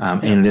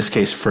 In this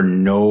case, for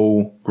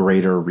no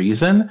greater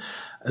reason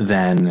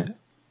than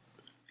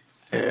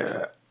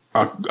a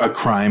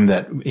crime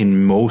that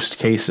in most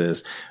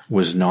cases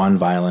was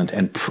nonviolent,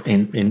 and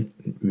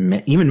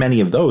even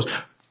many of those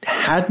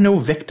had no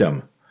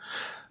victim.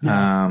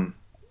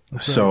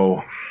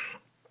 So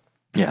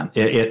yeah,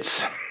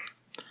 it's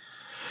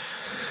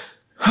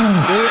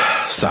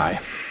sigh.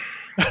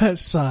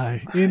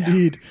 Sigh,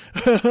 indeed.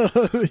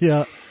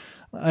 Yeah.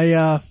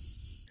 I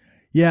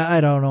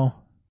don't know.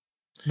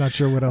 Not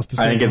sure what else to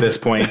say. I think at this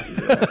point,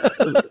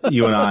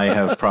 you and I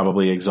have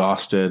probably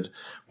exhausted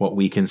what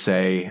we can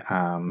say.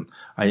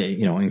 I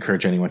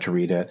encourage anyone to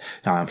read it.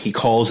 He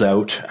calls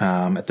out,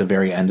 at the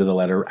very end of the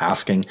letter,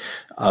 asking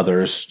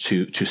others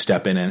to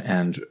step in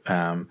and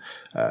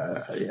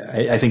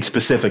I think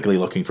specifically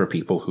looking for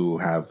people who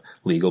have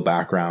legal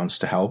backgrounds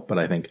to help. But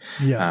I think,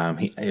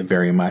 he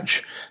very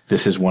much,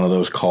 this is one of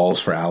those calls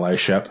for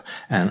allyship.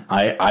 And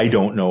I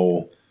don't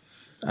know,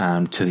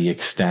 to the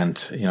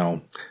extent,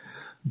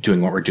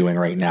 doing what we're doing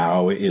right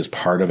now is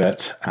part of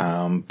it.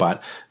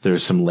 But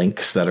there's some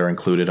links that are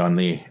included on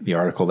the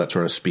article that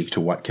sort of speak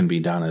to what can be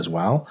done as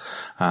well.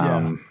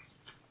 But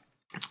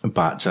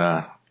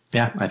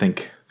I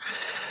think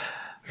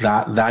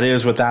that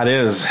is what that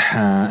is.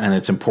 And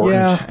it's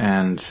important. Yeah.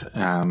 And,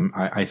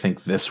 I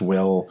think this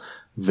will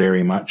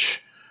very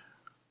much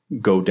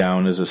go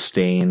down as a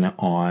stain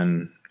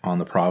on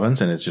the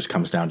province. And it just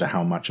comes down to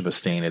how much of a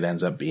stain it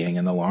ends up being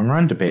in the long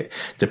run,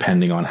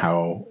 depending on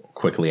how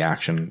quickly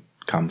action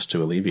comes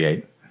to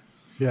alleviate.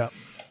 Yeah.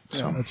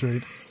 That's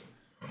right.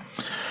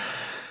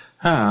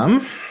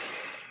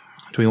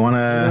 Do we want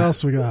to? What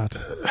else we got?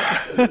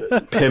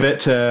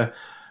 Pivot to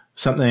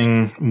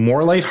something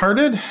more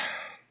lighthearted?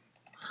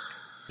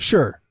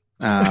 Sure.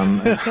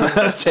 Again,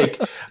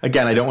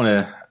 I don't want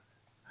to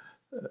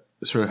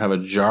sort of have a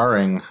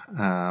jarring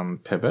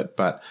pivot,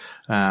 but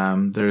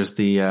there's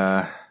we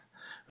got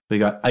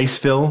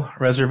Iceville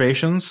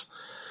reservations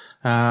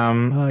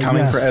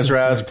coming for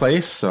Ezra's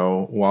Place.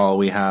 So while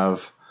we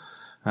have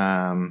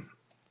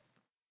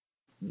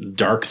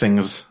dark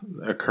things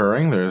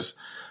occurring. There's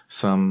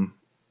some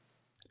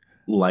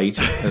light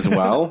as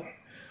well.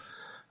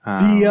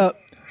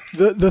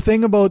 The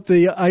thing about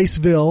the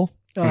Iceville,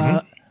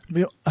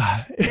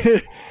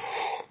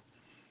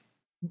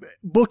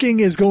 booking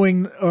is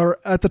going, or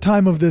at the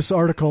time of this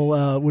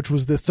article, which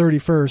was the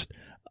 31st,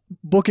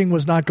 booking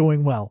was not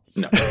going well.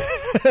 No.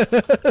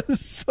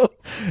 So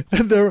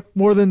there were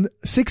more than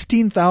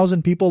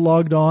 16,000 people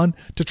logged on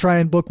to try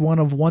and book one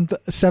of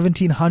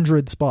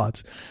 1,700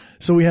 spots.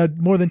 So we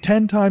had more than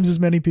 10 times as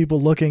many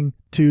people looking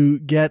to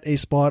get a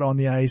spot on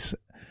the ice.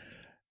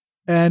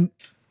 And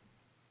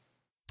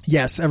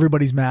yes,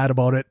 everybody's mad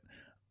about it,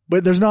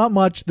 but there's not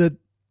much that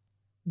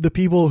the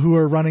people who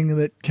are running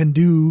that can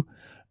do.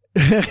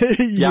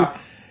 Yeah.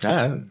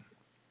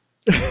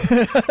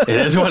 It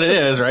is what it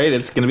is, right?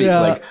 It's going to be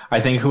like, I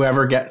think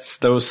whoever gets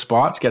those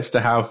spots gets to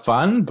have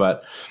fun,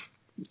 but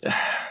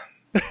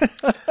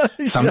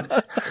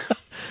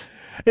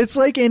it's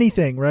like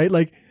anything, right?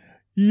 Like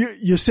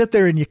you sit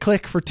there and you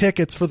click for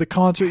tickets for the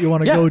concert you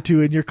want to go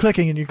to, and you're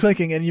clicking and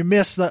you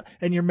miss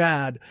and you're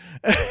mad.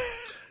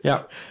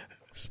 Yeah.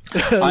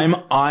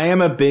 I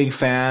am a big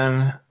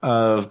fan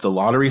of the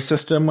lottery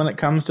system when it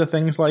comes to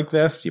things like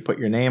this. You put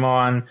your name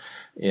on,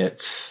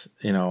 it's,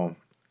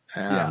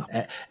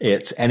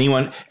 it's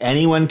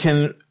anyone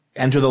can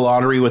enter the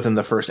lottery within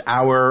the first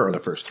hour or the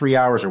first 3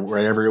 hours or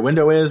whatever your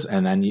window is.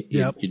 And then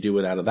you do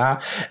it out of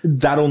that.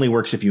 That only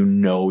works if you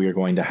know you're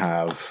going to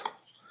have,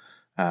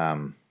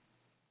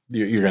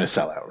 you're going to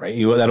sell out, right?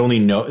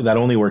 That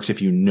only works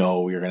if you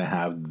know you're going to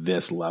have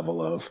this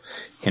level of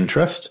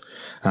interest.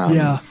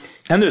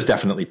 And there's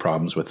definitely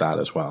problems with that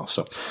as well.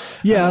 So,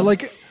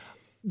 like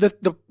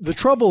the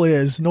trouble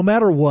is, no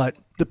matter what,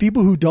 the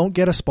people who don't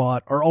get a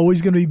spot are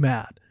always going to be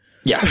mad.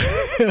 Yeah.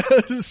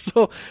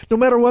 So no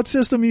matter what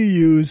system you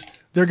use,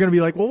 they're going to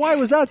be like, well, why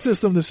was that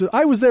system?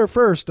 I was there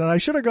first and I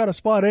should have got a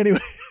spot anyway.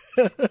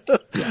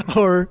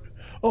 Or,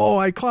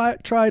 I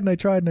tried and I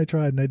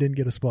didn't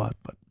get a spot,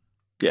 but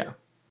yeah.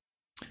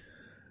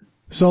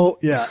 So,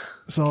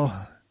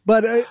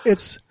 but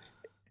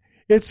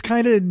it's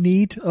kind of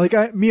neat.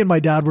 Like me and my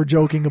dad were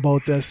joking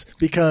about this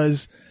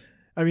because,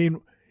 I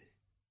mean,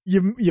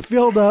 you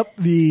filled up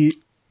the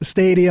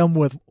stadium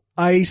with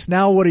ice.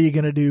 Now what are you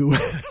going to do?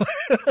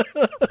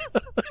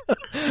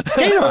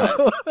 Skate on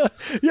it.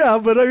 Yeah,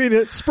 but I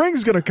mean,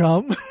 spring's going to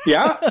come.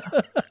 Yeah.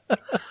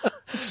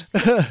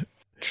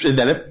 And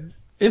then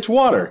it's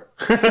water.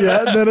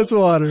 Yeah, and then it's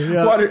water.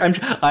 Yeah. Water.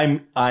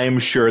 I'm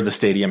sure the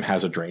stadium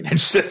has a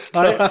drainage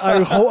system.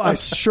 I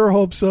sure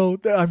hope so.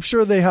 I'm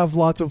sure they have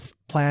lots of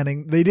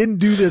planning. They didn't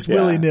do this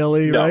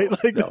willy-nilly, right?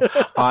 No.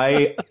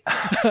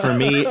 For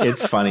me,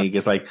 it's funny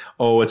because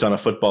it's on a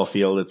football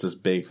field. It's this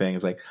big thing.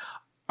 It's like,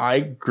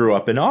 I grew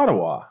up in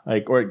Ottawa, I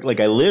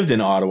lived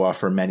in Ottawa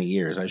for many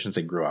years. I shouldn't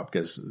say grew up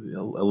because I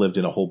lived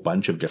in a whole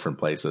bunch of different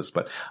places,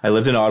 but I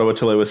lived in Ottawa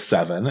till I was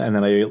 7. And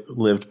then I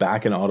lived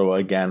back in Ottawa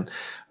again,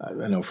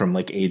 from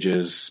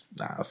ages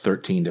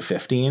 13 to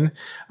 15.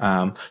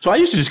 So I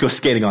used to just go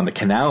skating on the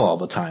canal all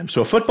the time. So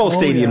a football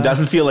stadium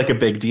doesn't feel like a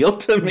big deal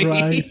to me.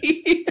 Right.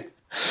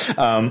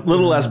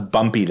 Little less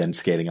bumpy than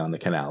skating on the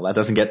canal. That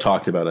doesn't get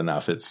talked about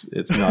enough. It's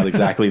not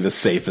exactly the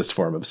safest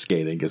form of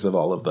skating because of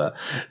all of the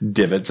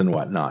divots and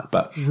whatnot,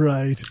 but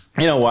right.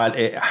 You know what?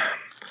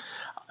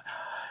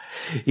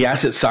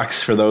 Yes, it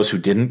sucks for those who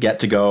didn't get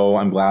to go.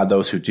 I'm glad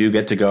those who do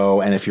get to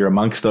go. And if you're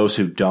amongst those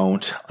who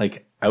don't,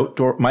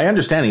 my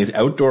understanding is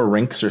outdoor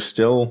rinks are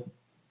still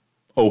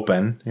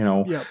open,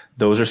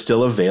 those are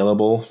still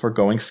available for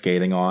going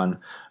skating on.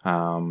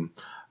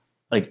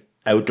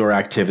 Outdoor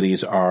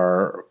activities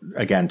are,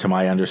 again, to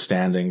my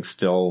understanding,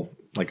 still,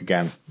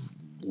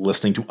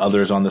 listening to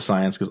others on the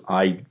science, because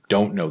I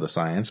don't know the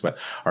science, but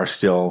are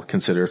still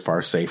considered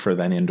far safer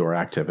than indoor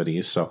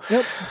activities. So,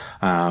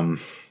 when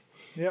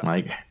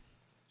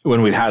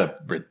we've had a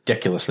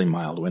ridiculously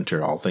mild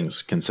winter, all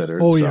things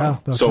considered.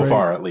 So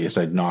far, at least,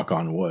 I'd knock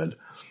on wood.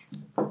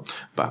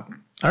 But,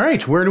 all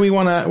right, where do we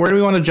want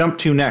to jump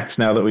to next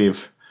now that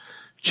we've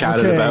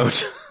chatted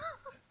about?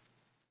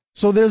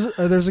 So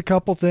there's a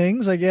couple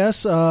things, I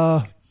guess.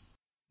 A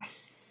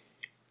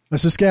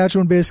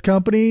Saskatchewan-based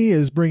company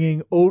is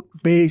bringing oat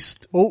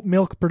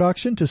milk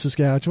production to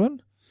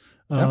Saskatchewan.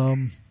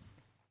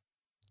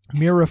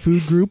 Mira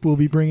Food Group will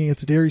be bringing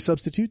its dairy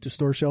substitute to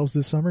store shelves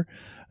this summer.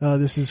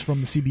 This is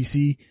from the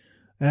CBC.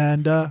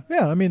 And,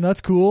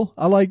 that's cool.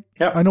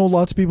 I know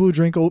lots of people who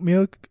drink oat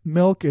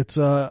milk. It's,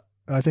 I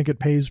think it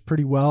pays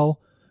pretty well.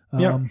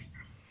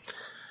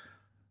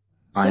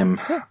 I'm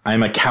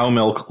a cow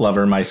milk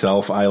lover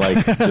myself. I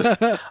like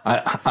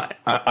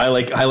I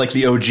like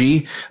the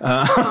OG.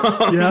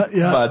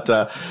 But,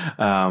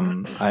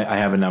 I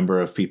have a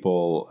number of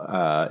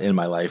people, in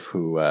my life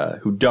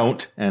who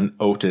don't, and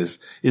oat is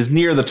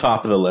near the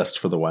top of the list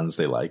for the ones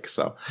they like.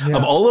 So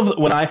of all of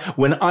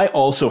when I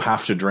also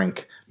have to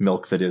drink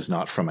milk that is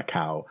not from a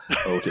cow,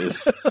 oat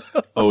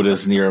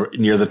is near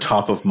the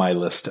top of my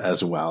list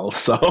as well.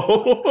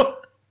 So.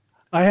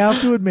 I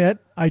have to admit,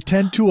 I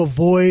tend to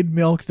avoid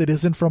milk that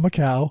isn't from a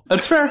cow.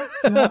 That's fair.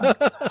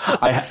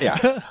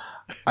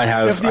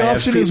 If the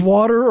option is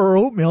water or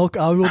oat milk,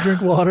 I will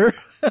drink water.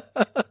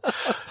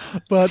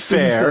 But fair. This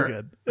is still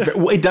good.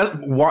 It does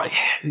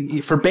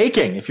for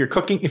baking. If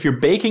you're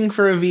baking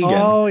for a vegan.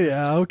 Oh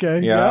yeah.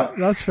 Okay. Yeah.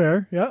 That's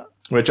fair. Yeah.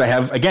 Which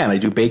I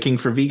do baking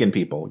for vegan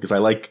people because I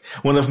like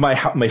one of my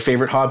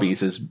favorite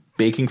hobbies is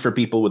baking for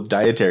people with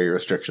dietary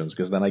restrictions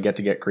because then I get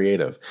to get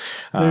creative.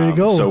 There you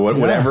go. So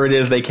whatever it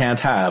is they can't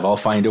have, I'll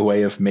find a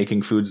way of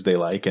making foods they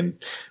like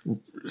and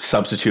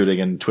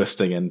substituting and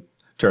twisting and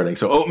turning.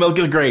 So oat milk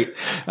is great.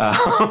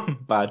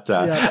 But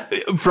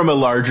from a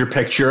larger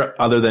picture,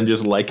 other than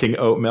just liking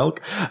oat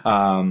milk,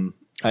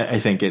 I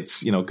think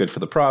it's, good for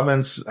the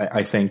province.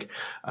 I think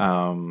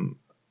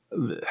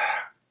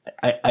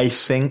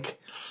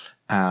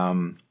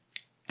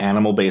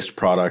animal-based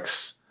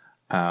products,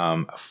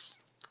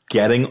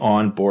 getting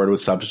on board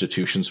with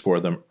substitutions for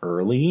them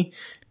early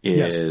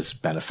is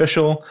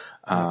beneficial.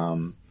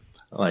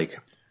 Like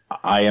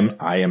I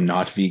am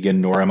not vegan,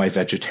 nor am I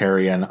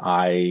vegetarian.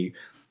 I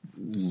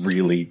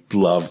really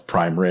love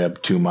prime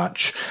rib too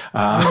much.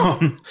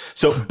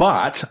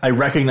 But I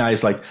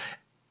recognize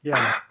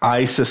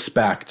I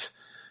suspect,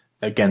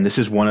 again, this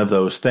is one of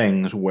those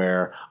things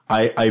where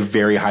I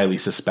very highly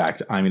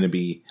suspect I'm going to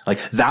be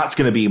that's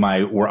going to be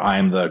where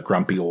I'm the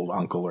grumpy old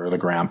uncle or the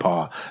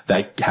grandpa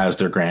that has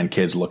their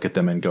grandkids look at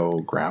them and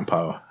go,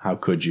 Grandpa, how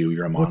could you?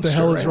 You're a monster. What the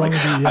hell is wrong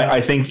with you? Yeah.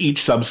 I think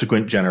each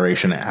subsequent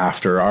generation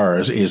after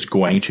ours is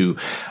going to,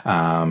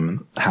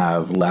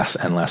 have less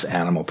and less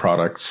animal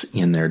products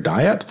in their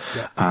diet.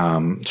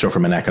 Yeah. So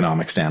from an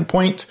economic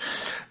standpoint,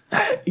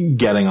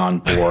 getting on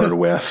board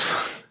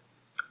with,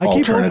 I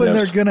keep hoping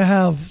they're going to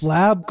have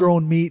lab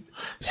grown meat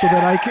so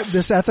that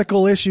this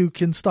ethical issue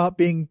can stop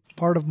being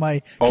part of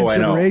my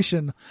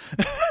consideration.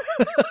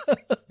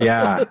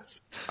 Yeah,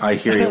 I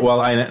hear you.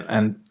 Well,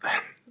 again,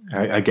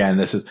 I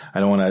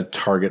don't want to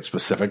target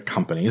specific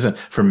companies, and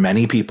for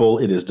many people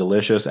it is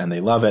delicious and they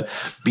love it.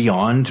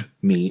 Beyond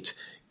Meat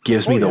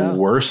gives me the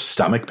worst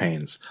stomach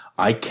pains.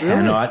 I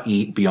cannot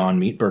eat Beyond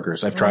Meat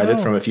burgers. I've tried it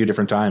from a few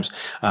different times.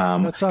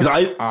 Because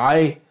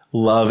I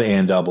love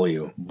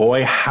A&W.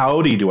 Boy,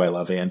 howdy do I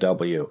love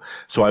A&W.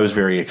 So I was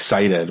very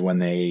excited when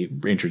they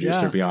introduced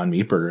their Beyond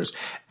Meat burgers.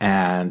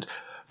 And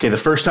the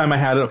first time I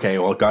had it,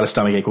 got a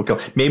stomach ache will kill.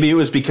 Maybe it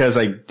was because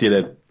I did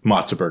a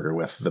matzo burger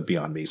with the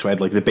Beyond Meat. So I had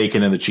the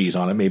bacon and the cheese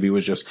on it. Maybe it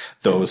was just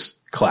those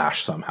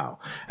clash somehow.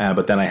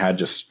 But then I had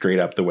just straight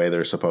up the way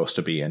they're supposed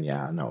to be. And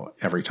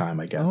every time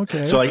I get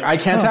it. So I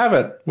can't have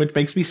it, which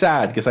makes me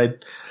sad because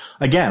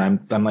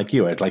I'm like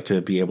you. I'd like to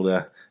be able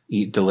to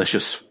eat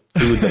delicious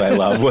food that I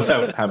love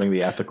without having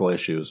the ethical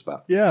issues.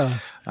 But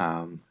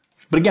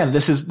but again,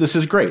 this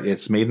is great.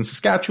 It's made in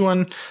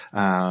Saskatchewan.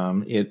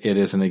 It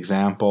is an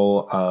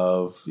example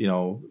of,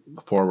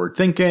 forward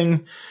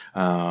thinking.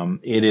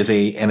 It is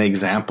an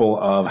example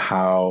of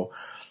how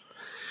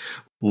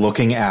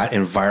looking at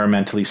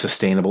environmentally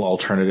sustainable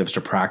alternatives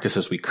to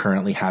practices we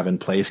currently have in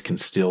place can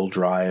still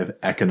drive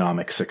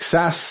economic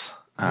success.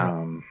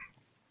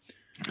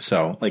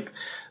 So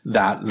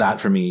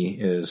that for me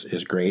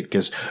is great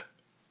because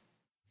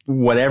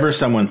whatever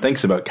someone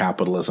thinks about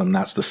capitalism,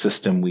 that's the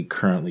system we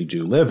currently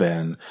do live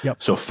in.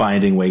 Yep. So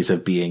finding ways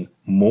of being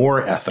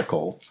more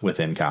ethical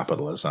within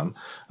capitalism,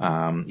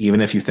 even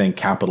if you think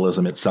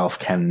capitalism itself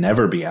can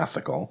never be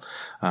ethical,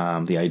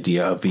 the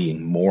idea of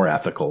being more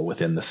ethical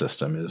within the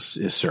system is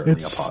certainly a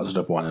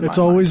positive one. It's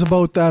always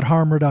about that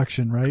harm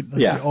reduction, right?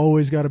 You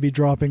always got to be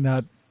dropping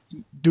that,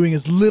 doing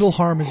as little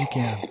harm as you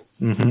can.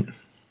 Mm-hmm.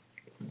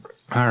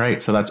 All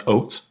right. So that's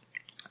oats.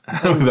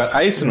 We've got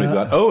ice and we've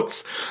got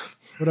oats.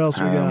 What else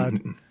we got?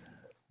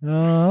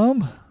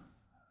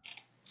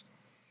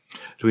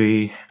 Do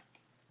we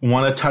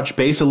want to touch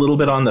base a little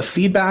bit on the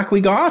feedback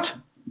we got?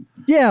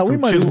 Yeah, we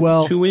might as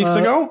well. 2 weeks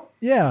ago?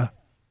 Yeah.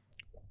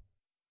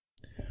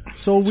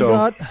 So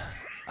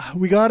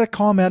we got a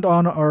comment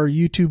on our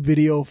YouTube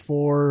video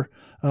for,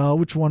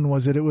 which one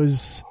was it? It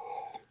was,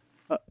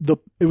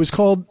 it was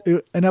called,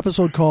 an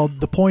episode called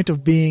The Point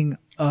of Being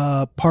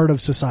Part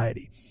of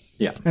Society.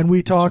 Yeah. And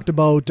we talked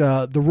about,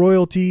 the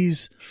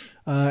royalties,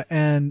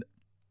 and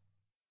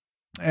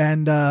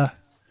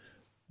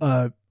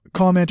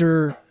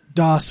commenter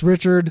Das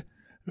Richard,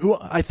 who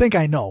I think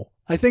I know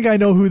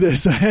who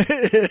this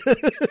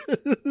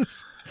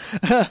is.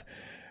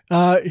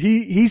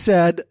 He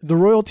said the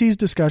royalties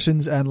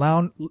discussions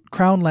and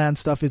crown land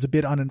stuff is a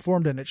bit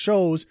uninformed and it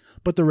shows,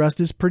 but the rest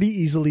is pretty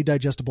easily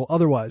digestible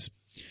otherwise.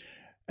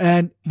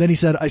 And then he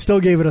said, I still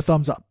gave it a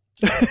thumbs up,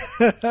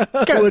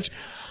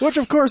 which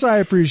of course I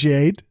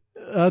appreciate.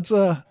 That's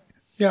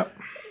yeah.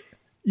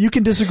 You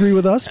can disagree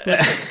with us, but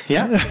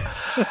yeah.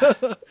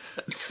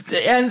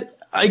 And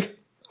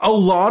a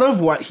lot of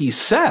what he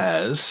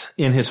says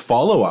in his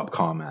follow-up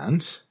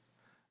comment,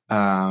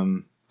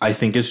 I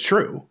think is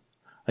true.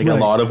 Right. A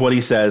lot of what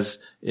he says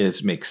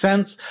makes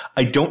sense.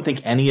 I don't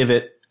think any of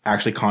it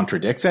actually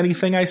contradicts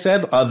anything I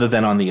said other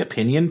than on the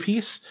opinion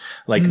piece.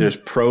 There's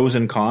pros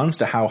and cons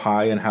to how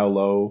high and how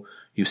low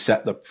you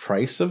set the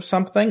price of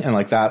something. And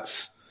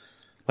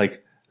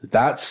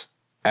that's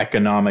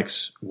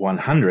economics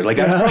 100.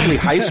 That's probably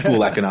high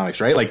school economics,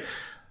 right?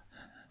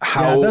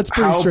 that's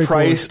pretty straightforward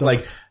price, stuff.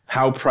 like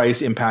how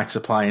price impacts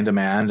supply and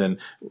demand and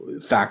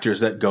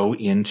factors that go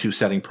into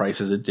setting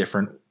prices at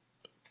different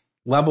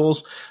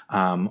levels.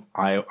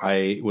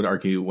 I would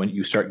argue when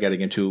you start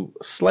getting into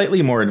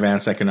slightly more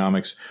advanced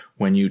economics,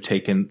 when you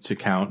take into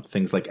account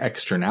things like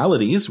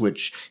externalities,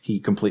 which he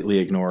completely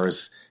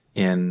ignores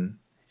in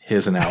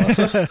his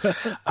analysis.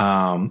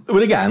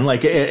 But again,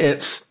 like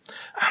it's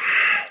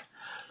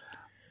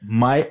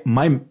my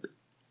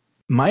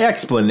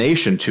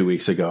explanation 2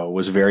 weeks ago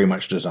was very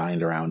much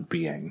designed around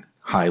being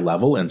high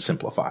level and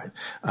simplified.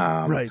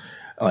 Right.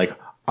 Like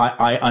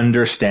I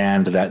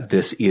understand that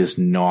this is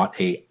not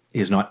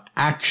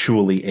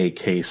actually a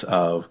case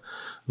of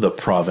the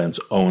province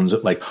owns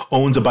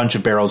a bunch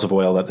of barrels of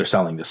oil that they're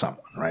selling to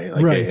someone, right?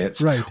 Like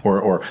right.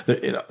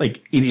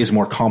 Like it is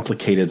more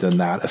complicated than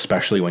that,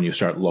 especially when you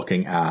start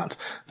looking at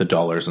the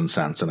dollars and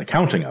cents and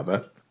accounting of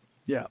it.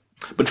 Yeah.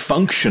 But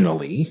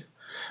functionally,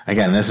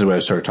 again, this is what I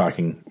started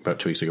talking about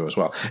 2 weeks ago as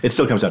well. It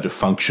still comes down to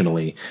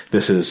functionally.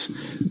 This is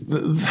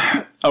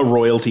a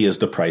royalty is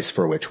the price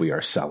for which we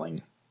are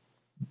selling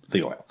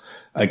the oil.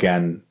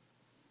 Again,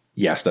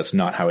 yes, that's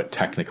not how it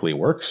technically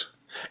works.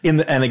 In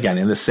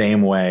the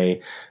same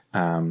way,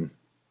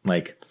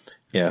 like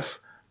if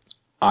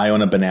I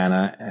own a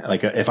banana,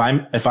 like if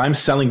I'm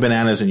selling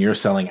bananas and you're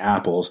selling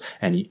apples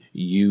and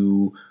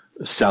you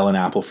sell an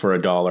apple for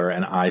 $1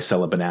 and I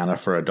sell a banana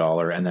for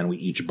 $1 and then we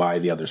each buy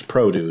the other's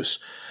produce,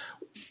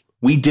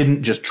 we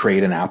didn't just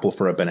trade an apple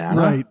for a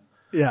banana. Right.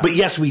 Yeah. But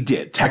yes, we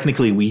did.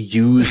 Technically, we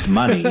used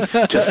money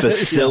to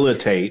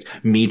facilitate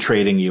me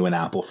trading you an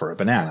apple for a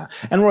banana.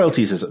 And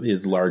royalties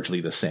is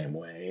largely the same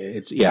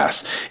way.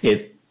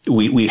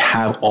 We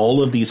have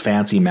all of these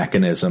fancy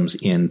mechanisms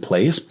in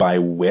place by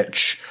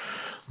which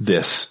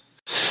this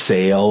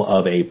sale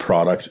of a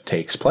product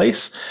takes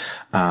place.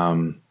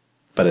 But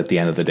at the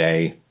end of the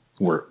day,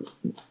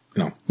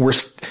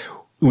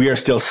 we are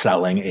still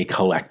selling a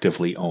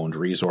collectively owned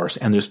resource,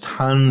 and there's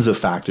tons of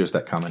factors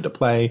that come into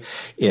play.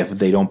 If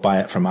they don't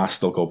buy it from us,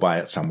 they'll go buy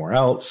it somewhere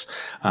else.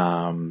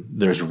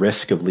 There's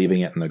risk of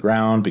leaving it in the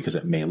ground because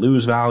it may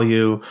lose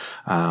value.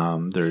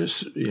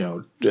 There's,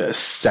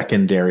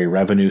 secondary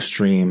revenue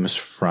streams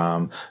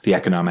from the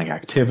economic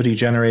activity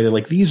generated.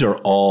 Like these are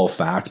all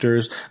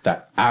factors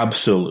that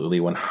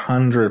absolutely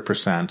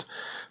 100%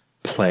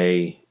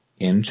 play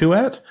into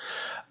it.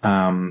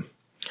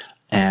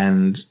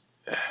 And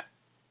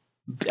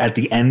at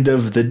the end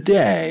of the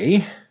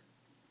day,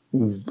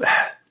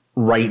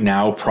 right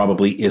now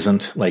probably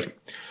isn't like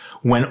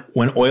when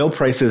oil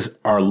prices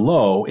are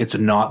low, it's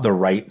not the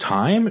right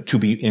time to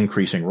be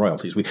increasing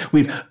royalties.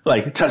 We've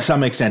like to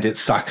some extent it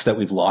sucks that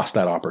we've lost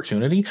that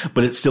opportunity,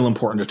 but it's still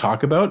important to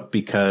talk about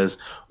because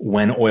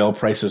when oil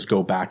prices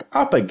go back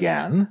up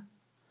again,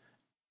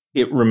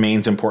 it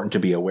remains important to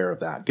be aware of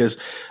that because,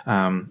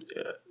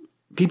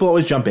 people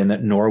always jump in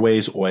that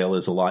Norway's oil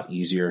is a lot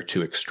easier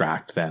to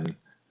extract than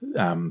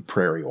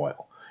prairie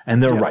oil.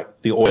 And they're right.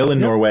 The oil in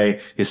Norway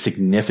is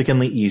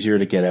significantly easier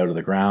to get out of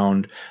the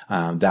ground.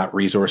 That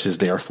resource is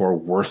therefore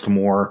worth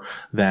more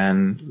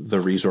than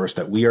the resource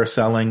that we are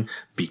selling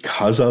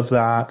because of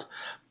that.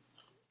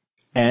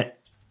 And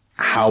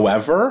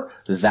however,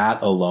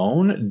 that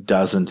alone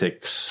doesn't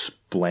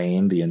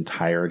explain the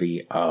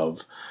entirety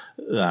of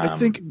I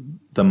think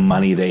the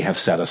money they have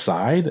set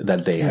aside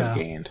that they have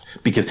gained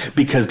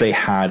because they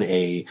had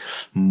a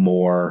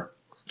more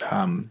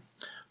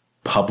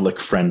public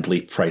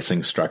friendly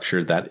pricing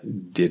structure that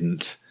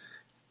didn't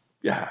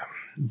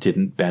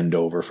bend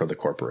over for the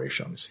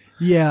corporations.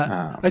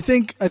 Yeah. I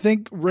think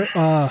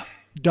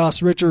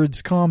Das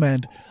Richards'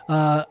 comment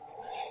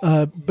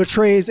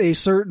betrays a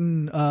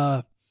certain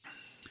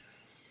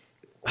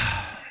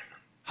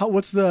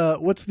what's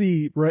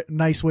the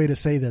nice way to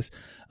say this?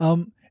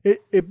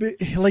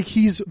 Like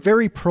he's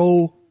very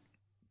pro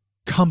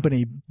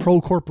company, pro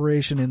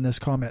corporation in this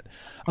comment.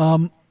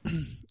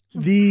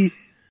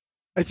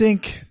 I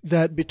think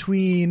that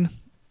between,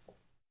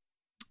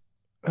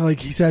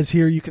 like he says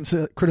here, you can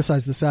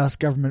criticize the Sask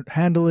government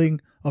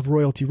handling of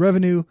royalty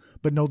revenue,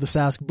 but no, the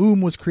Sask boom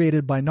was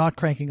created by not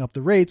cranking up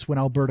the rates when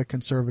Alberta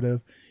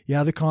Conservative.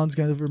 Yeah, the Cons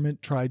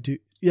government tried to.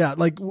 Yeah,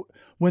 like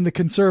when the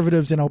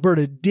Conservatives in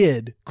Alberta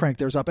did crank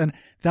theirs up, and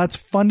that's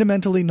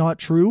fundamentally not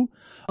true.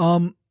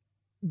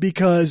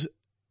 Because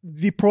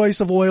the price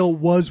of oil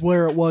was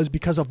where it was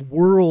because of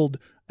world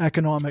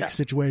economic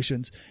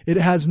situations. It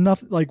has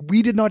nothing, like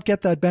we did not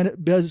get that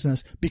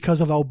business because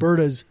of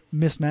Alberta's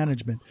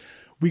mismanagement.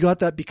 We got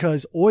that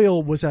because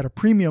oil was at a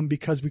premium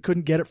because we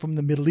couldn't get it from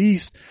the Middle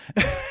East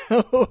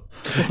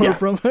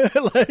from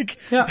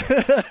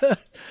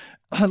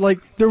like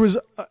there was,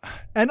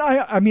 and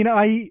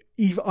I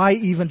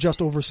even just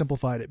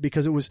oversimplified it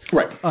because it was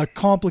a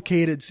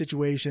complicated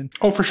situation.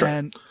 Oh, for sure.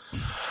 And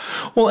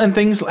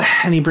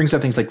he brings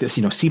up things like this,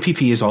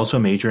 CPP is also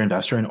a major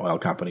investor in oil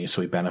companies,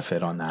 so we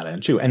benefit on that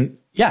end too. And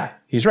yeah,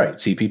 he's right.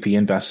 CPP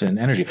invests in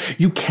energy.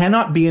 You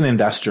cannot be an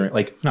investor,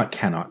 it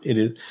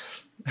is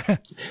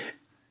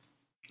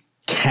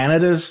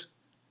Canada's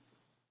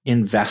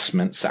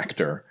investment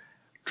sector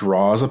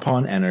draws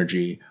upon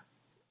energy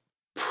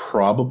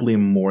probably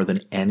more than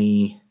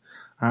any,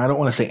 I don't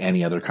want to say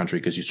any other country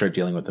because you start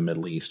dealing with the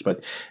Middle East,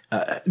 but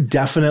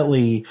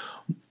definitely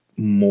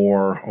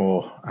more,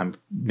 I'm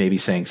maybe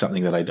saying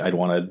something that I'd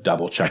want to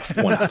double check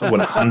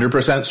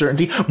 100%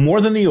 certainty,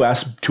 more than the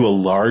US to a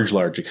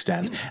large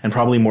extent, and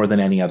probably more than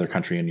any other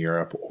country in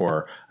Europe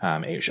or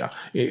Asia.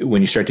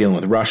 When you start dealing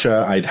with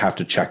Russia, I'd have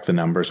to check the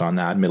numbers on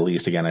that. Middle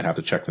East, again, I'd have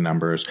to check the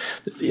numbers.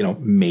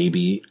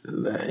 Maybe,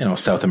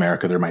 South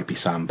America, there might be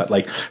some, but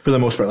like for the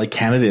most part, like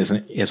Canada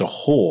as a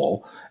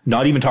whole,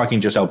 not even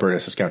talking just Alberta,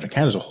 Saskatchewan,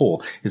 Canada as a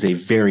whole is a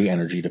very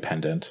energy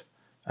dependent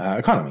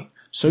economy.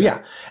 So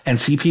yeah, and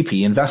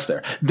CPP invests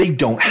there. They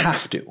don't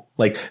have to.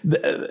 Like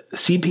the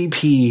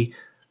CPP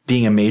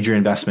being a major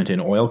investment in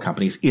oil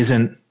companies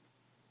isn't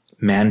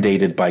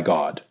mandated by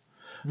God.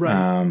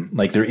 Right.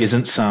 Like there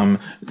isn't some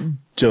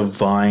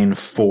divine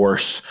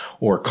force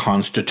or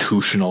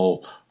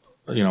constitutional,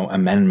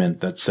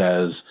 amendment that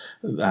says,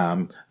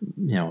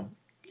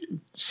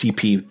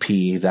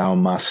 CPP, thou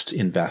must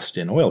invest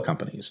in oil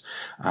companies.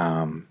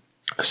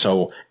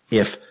 So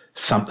if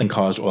something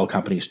caused oil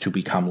companies to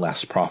become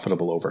less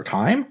profitable over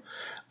time,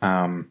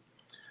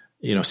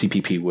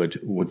 CPP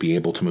would be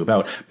able to move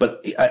out.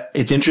 But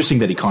it's interesting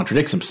that he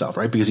contradicts himself,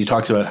 right? Because he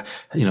talks about,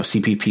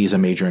 CPP is a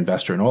major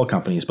investor in oil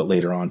companies, but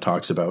later on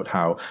talks about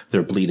how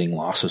they're bleeding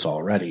losses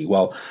already.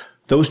 Well,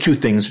 those two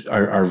things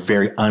are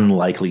very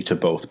unlikely to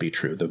both be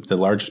true. The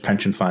largest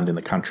pension fund in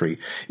the country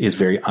is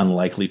very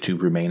unlikely to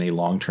remain a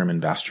long-term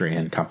investor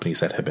in companies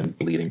that have been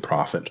bleeding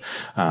profit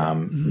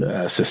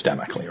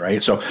systemically,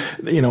 right? So,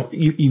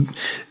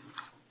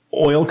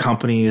 oil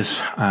companies,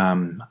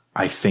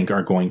 I think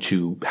are going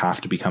to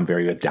have to become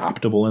very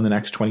adaptable in the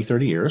next 20,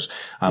 30 years.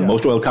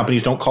 Most oil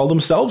companies don't call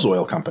themselves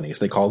oil companies.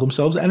 They call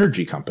themselves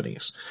energy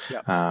companies.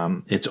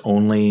 Yeah. It's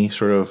only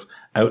sort of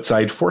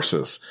outside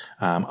forces.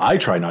 I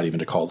try not even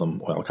to call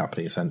them oil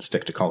companies and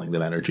stick to calling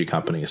them energy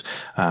companies.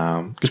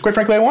 Because quite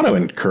frankly, I want to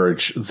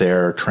encourage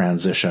their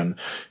transition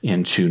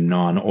into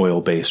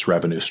non-oil based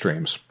revenue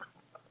streams.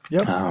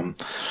 Yep.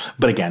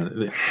 But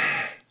again,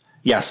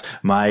 yes,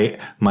 my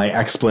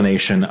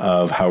explanation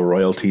of how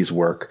royalties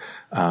work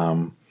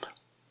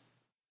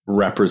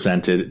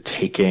represented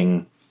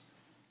taking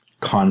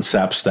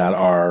concepts that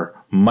are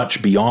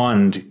much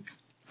beyond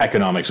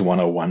economics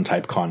 101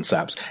 type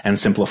concepts and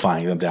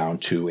simplifying them down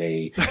to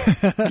a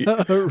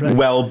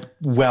right.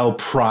 well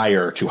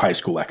prior to high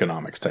school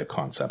economics type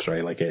concepts,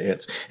 right? Like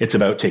it's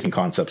about taking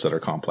concepts that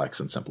are complex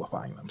and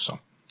simplifying them. So,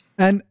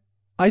 and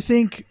I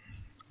think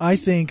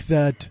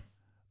that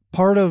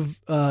part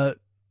of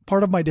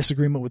my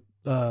disagreement with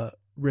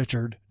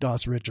Richard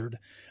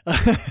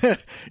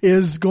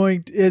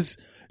is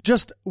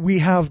just we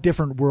have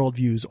different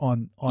worldviews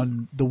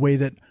on the way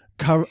that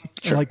sure.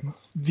 like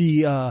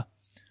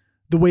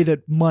the way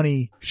that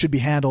money should be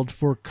handled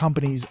for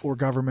companies or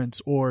governments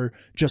or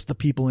just the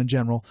people in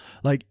general.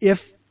 Like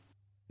if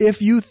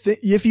you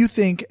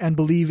think and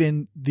believe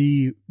in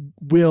the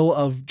will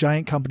of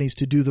giant companies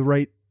to do the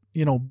right,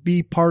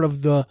 be part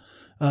of the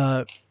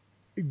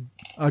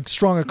a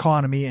strong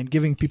economy and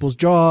giving people's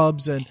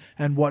jobs and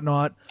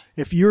whatnot,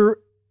 if you're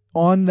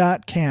on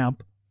that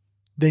camp,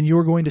 then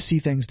you're going to see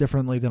things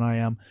differently than I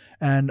am.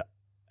 And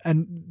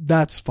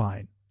that's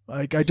fine.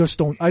 Like, I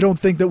don't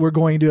think that we're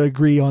going to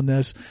agree on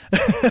this.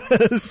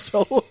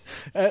 So,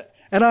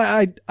 and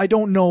I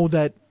don't know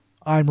that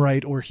I'm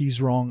right or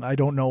he's wrong. I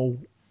don't know,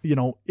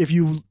 if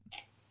you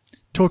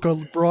took a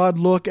broad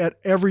look at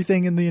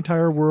everything in the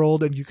entire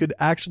world and you could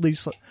actually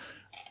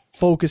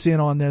focus in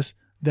on this,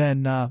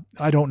 then,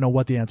 I don't know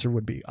what the answer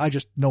would be. I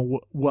just know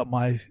what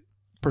my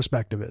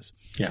perspective is.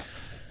 Yeah.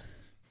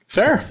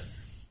 Fair.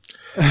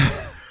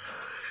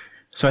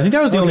 So I think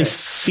that was the only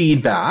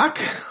feedback.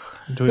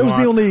 It was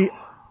the only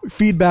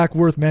feedback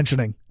worth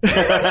mentioning.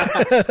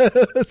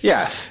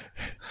 Yes.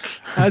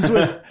 As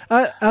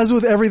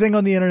with everything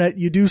on the internet,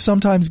 you do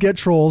sometimes get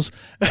trolls.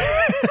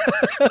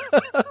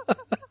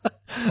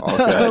 All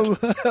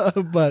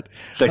good. But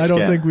I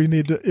don't think we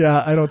need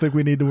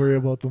to worry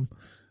about them.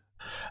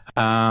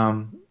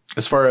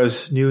 As far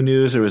as new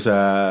news, there was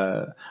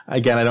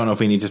again, I don't know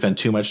if we need to spend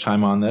too much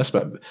time on this,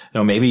 but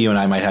maybe you and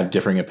I might have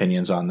differing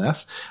opinions on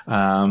this.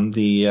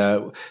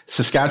 The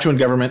Saskatchewan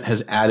government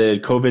has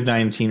added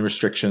COVID-19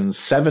 restrictions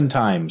 7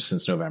 times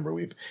since November.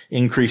 We've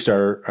increased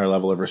our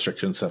level of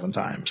restrictions 7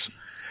 times.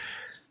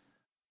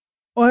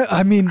 Well,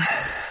 I mean,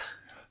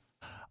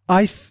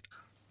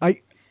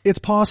 it's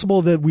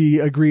possible that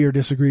we agree or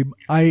disagree.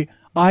 I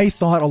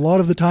thought a lot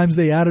of the times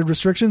they added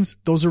restrictions,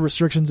 those are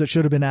restrictions that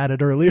should have been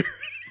added earlier.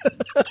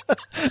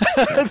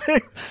 I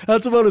think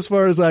that's about as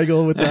far as I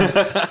go with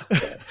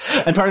that.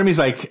 And part of me is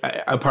like,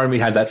 part of me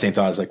had that same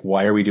thought. It's like,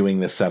 why are we doing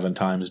this 7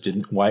 times?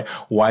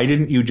 Why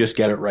didn't you just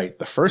get it right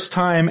the first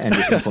time and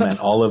just implement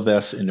all of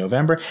this in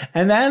November?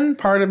 And then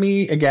part of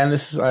me, again,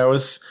 I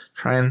always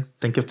try and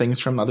think of things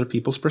from other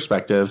people's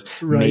perspectives.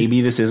 Right.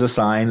 Maybe this is a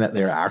sign that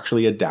they're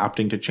actually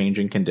adapting to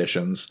changing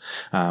conditions.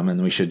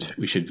 And we should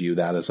view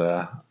that as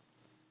a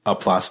a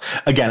plus.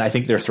 Again, I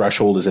think their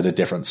threshold is at a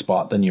different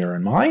spot than your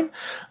and mine,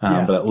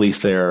 but at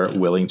least they're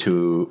willing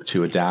to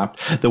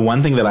adapt. The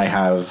one thing that I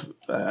have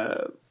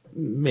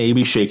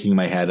maybe shaking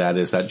my head at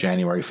is that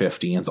January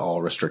 15th,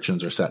 all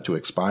restrictions are set to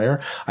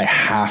expire. I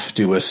have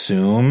to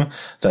assume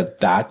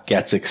that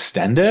gets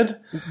extended.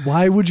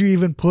 Why would you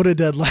even put a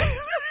deadline?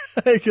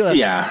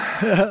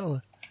 Yeah.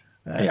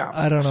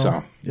 I don't know.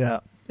 So.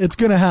 Yeah. It's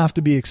going to have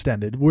to be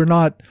extended.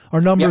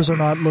 Our numbers are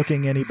not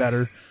looking any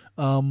better.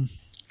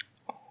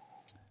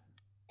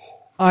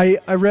 I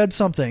read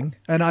something,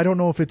 and I don't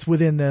know if it's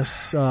within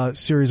this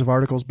series of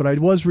articles, but I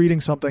was reading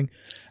something,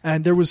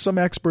 and there was some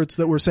experts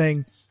that were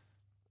saying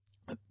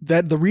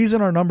that the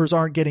reason our numbers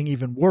aren't getting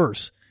even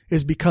worse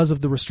is because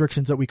of the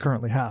restrictions that we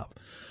currently have.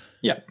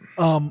 Yeah.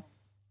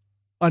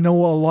 I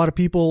know a lot of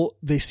people,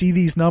 they see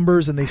these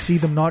numbers and they see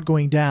them not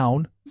going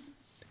down,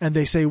 and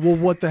they say, well,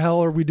 what the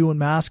hell are we doing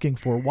masking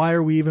for? Why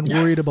are we even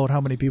worried about how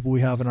many people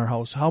we have in our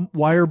house?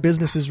 Why are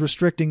businesses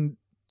restricting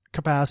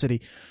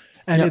capacity?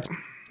 And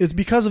it's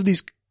because of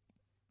these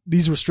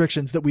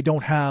restrictions that we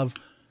don't have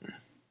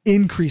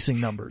increasing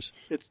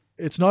numbers.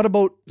 It's not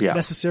about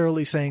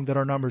necessarily saying that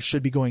our numbers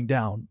should be going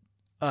down.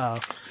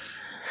 And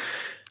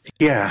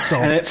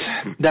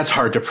that's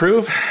hard to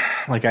prove.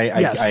 Like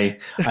I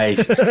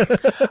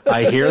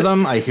hear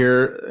them. I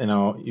hear,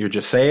 you're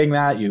just saying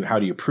that. How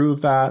do you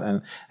prove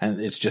that? And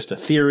it's just a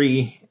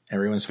theory.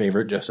 Everyone's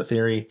favorite, just a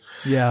theory.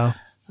 Yeah.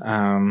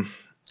 But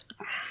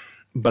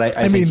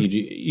I think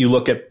you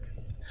look at,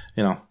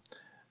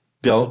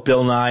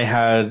 Bill Nye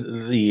had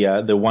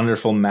the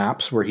wonderful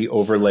maps where he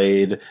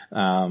overlaid,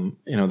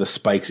 the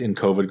spikes in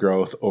COVID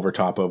growth over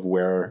top of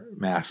where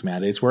mask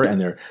mandates were.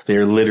 And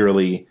they're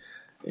literally,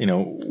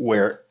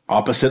 where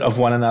opposite of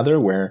one another,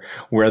 where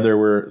there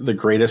were the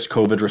greatest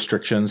COVID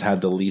restrictions had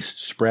the least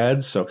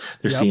spread. So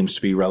there seems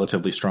to be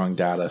relatively strong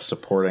data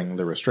supporting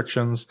the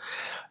restrictions.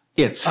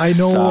 I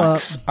know,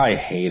 sucks. I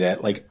hate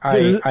it. Like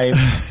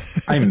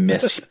I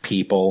miss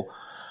people.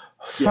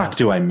 Fuck,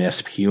 do I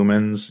miss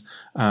humans?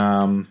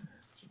 But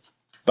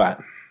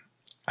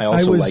I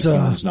also like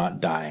humans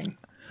not dying.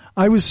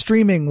 I was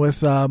streaming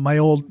with my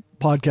old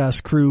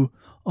podcast crew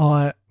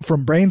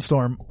from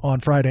Brainstorm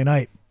on Friday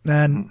night.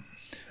 And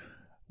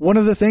one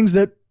of the things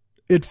that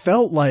it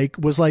felt like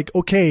was like,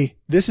 okay,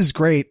 this is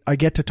great. I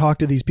get to talk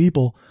to these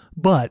people,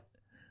 but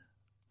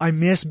I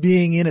miss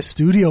being in a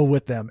studio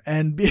with them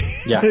and,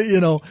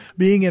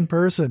 being in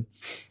person.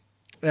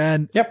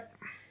 And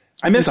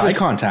I miss eye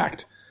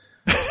contact.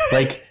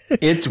 Like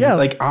it's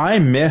like I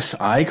miss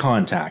eye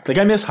contact. Like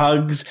I miss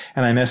hugs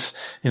and I miss,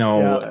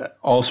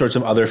 all sorts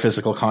of other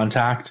physical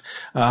contact.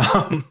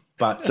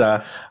 But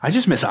I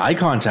just miss eye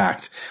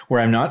contact where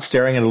I'm not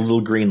staring at a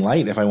little green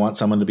light if I want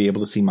someone to be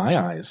able to see my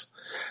eyes.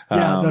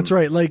 Yeah, that's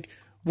right. Like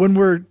when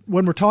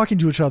we're talking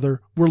to each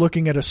other, we're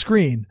looking at a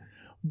screen,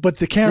 but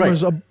the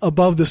camera's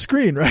above the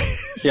screen, right?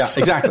 Yeah,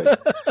 exactly.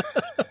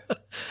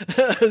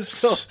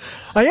 So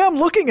I am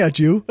looking at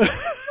you.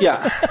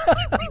 Yeah.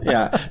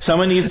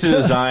 Someone needs to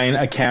design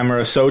a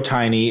camera so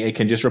tiny it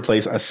can just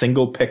replace a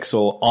single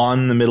pixel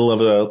on the middle of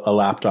a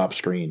laptop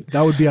screen.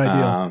 That would be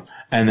ideal.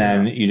 And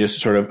then you just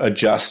sort of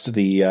adjust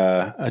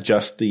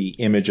the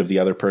image of the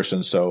other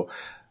person so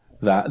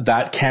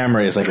that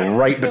camera is like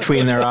right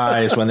between their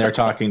eyes when they're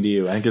talking to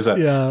you. I think there's a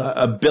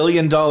 $1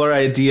 billion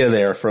idea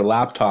there for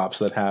laptops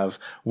that have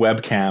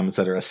webcams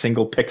that are a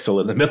single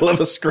pixel in the middle of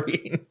a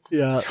screen.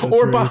 Yeah.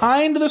 Or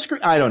behind the screen.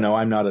 I don't know.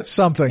 I'm not a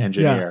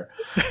engineer.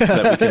 So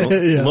that we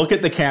can look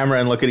at the camera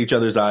and look at each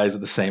other's eyes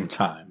at the same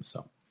time.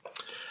 So,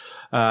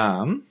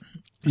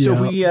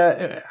 we,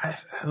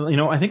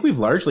 I think we've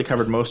largely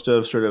covered most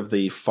of sort of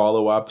the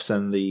follow-ups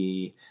and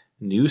the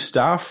new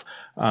stuff.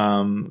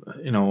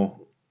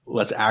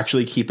 Let's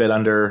actually keep it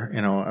under,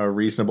 a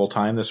reasonable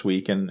time this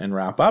week and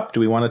wrap up. Do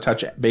we want to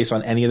touch base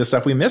on any of the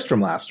stuff we missed from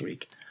last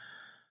week?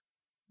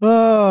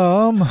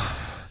 I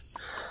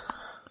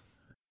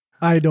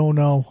don't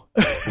know.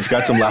 We've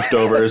got some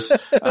leftovers.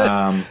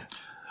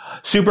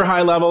 Super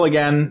high level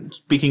again.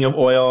 Speaking of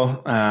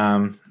oil,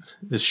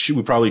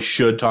 we probably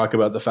should talk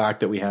about the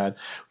fact that we had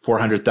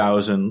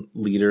 400,000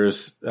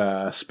 liters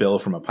spill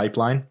from a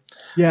pipeline.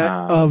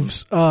 Yeah, of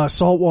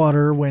salt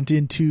water went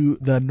into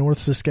the North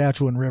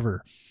Saskatchewan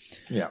River.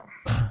 Yeah.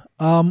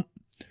 Yeah,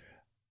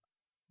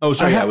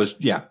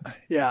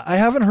 I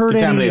haven't heard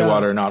contaminated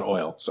water, not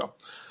oil. So.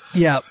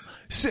 Yeah,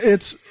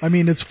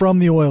 it's from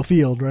the oil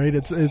field, right?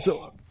 It's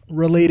a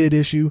related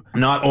issue.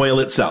 Not oil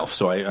itself,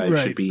 so I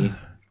should be.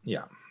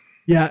 Yeah.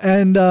 Yeah,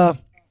 and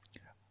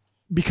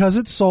because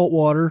it's salt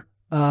water,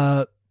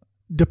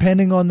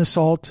 depending on the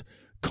salt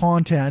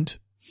content,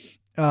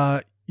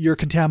 your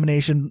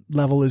contamination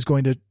level is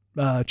going to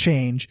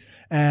change.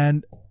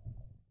 And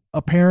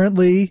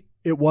apparently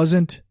it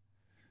wasn't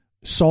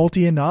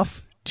salty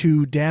enough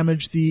to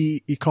damage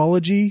the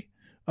ecology,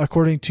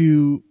 according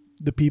to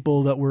the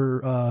people that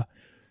were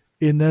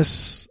in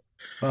this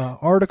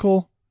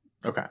article.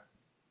 Okay.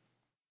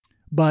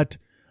 But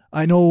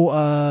I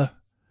know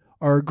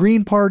our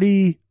Green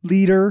Party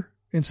leader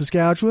in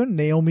Saskatchewan,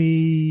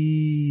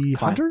 Naomi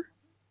Hunter?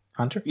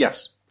 Hunter?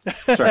 Yes.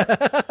 Sorry.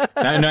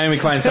 Naomi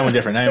Klein's someone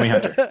different. Naomi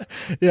Hunter.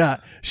 Yeah.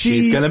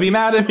 She's going to be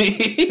mad at me.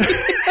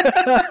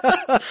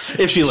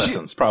 If she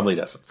listens, probably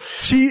doesn't.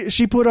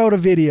 She put out a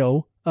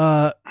video,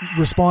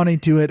 responding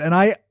to it. And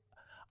I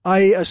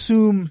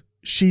assume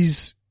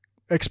she's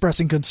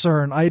expressing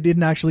concern. I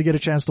didn't actually get a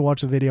chance to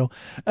watch the video,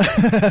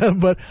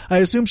 but I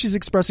assume she's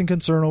expressing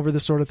concern over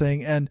this sort of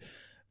thing. And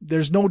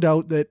there's no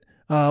doubt that,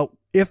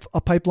 if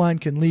a pipeline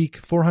can leak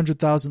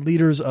 400,000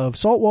 liters of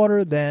salt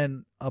water,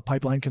 then a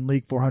pipeline can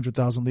leak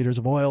 400,000 liters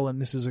of oil.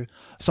 And this is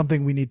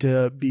something we need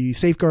to be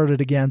safeguarded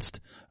against.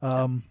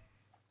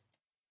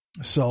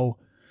 So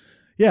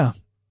yeah,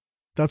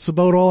 that's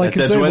about all I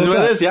can say about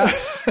that. It is, yeah.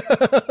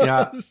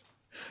 Yeah.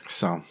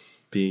 So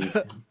be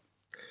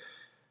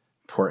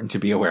important to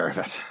be aware of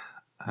it.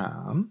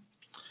 And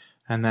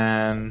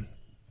then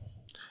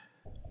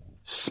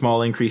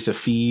small increase of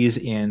fees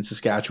in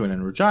Saskatchewan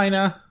and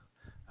Regina.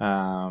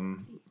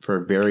 For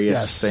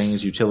various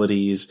things,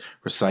 utilities,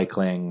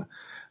 recycling,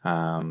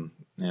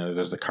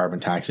 there's the carbon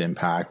tax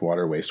impact,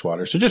 water,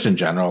 wastewater. So just in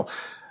general,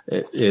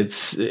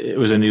 it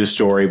was a news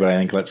story, but I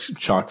think let's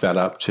chalk that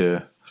up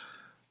to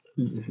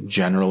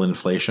general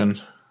inflation.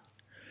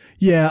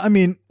 Yeah. I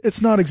mean,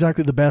 it's not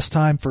exactly the best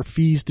time for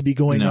fees to be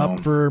going up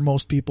for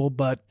most people,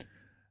 but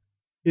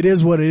it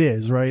is what it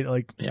is, right?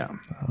 Like, yeah.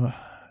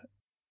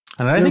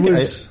 And I think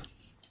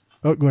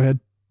oh, go ahead.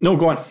 No,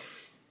 go on.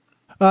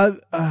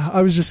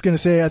 I was just going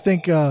to say, I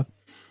think, I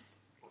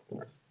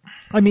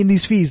mean,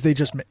 these fees,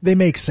 they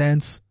make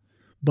sense,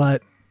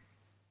 but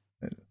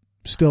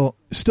still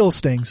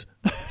stings.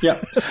 Yeah.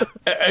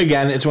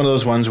 Again, it's one of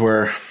those ones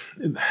where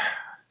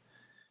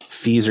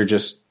fees are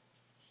just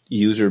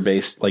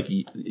user-based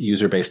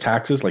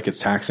taxes. Like it's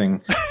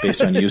taxing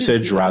based on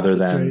usage rather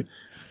than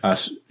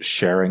us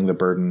sharing the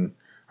burden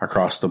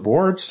across the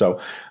board.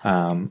 So,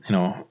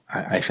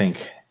 I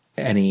think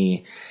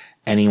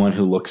anyone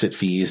who looks at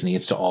fees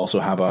needs to also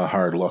have a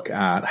hard look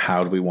at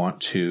how do we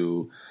want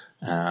to,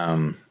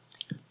 how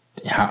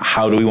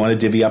do we want to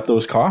divvy up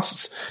those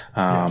costs?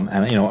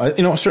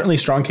 And, certainly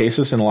strong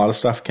cases and a lot of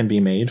stuff can be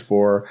made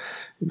for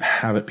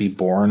have it be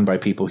borne by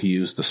people who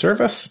use the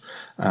service.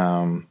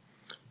 But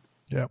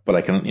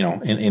I can,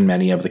 in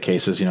many of the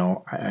cases,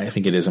 I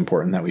think it is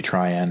important that we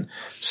try and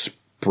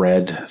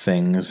spread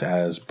things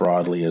as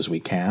broadly as we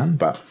can.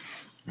 But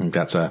I think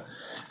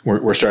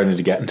we're starting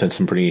to get into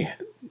some pretty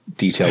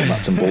detailed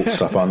nuts and bolts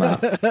stuff on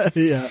that.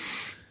 Yeah.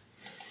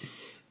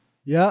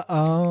 Yeah.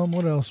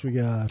 What else we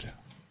got?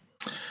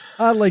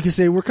 Like you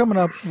say,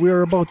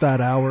 we're about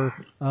that hour.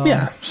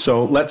 Yeah.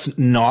 So let's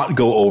not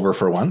go over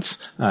for once.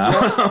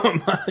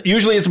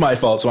 Usually it's my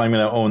fault, so I'm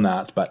going to own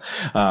that, but,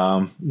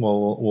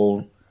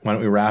 why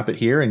don't we wrap it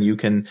here and you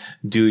can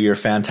do your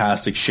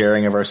fantastic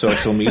sharing of our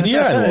social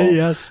media and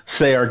we'll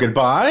say our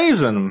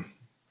goodbyes. And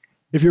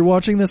if you're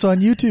watching this on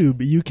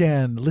YouTube, you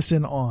can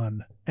listen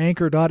on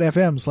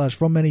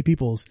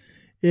anchor.fm/FromManyPeoples.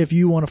 If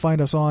you want to find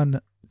us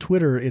on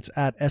Twitter, it's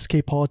at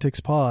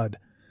SKPoliticsPod.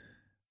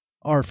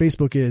 Our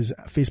Facebook is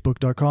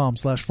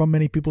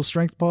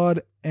facebook.com/FromManyPeoplesStrengthPod,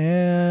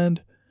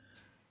 and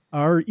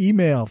our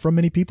email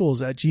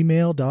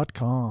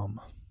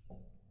FromManyPeoples@gmail.com.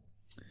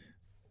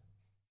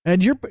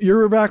 And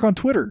you're back on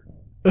Twitter.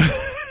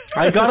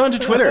 I got onto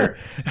Twitter.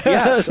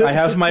 Yes, I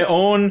have my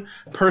own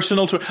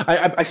personal Twitter.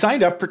 I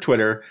signed up for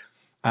Twitter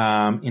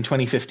in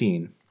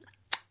 2015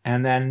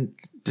 and then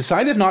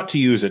decided not to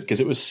use it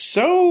because it was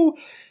so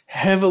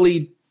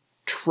heavily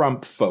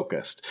Trump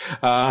focused.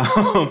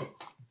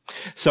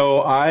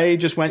 So I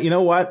just went, you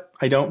know what?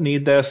 I don't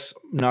need this.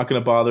 I'm not going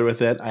to bother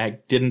with it. I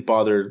didn't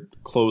bother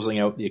closing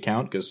out the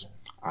account because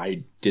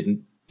I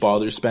didn't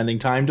bother spending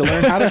time to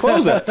learn how to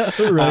close it.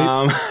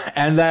 Right.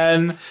 And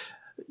then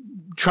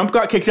Trump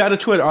got kicked out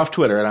of off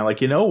Twitter. And I'm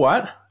like, you know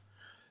what?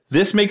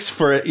 This makes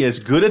for as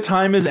good a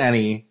time as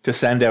any to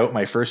send out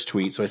my first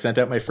tweet. So I sent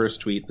out my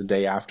first tweet the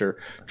day after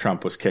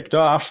Trump was kicked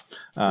off,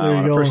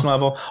 on a personal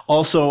level.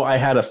 Also, I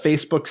had a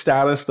Facebook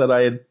status that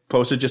I had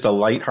posted, just a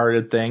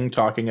lighthearted thing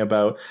talking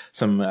about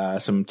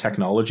some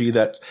technology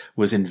that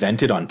was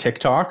invented on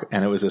TikTok.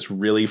 And it was this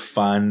really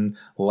fun,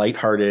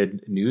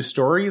 lighthearted news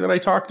story that I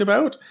talked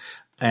about.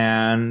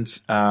 And,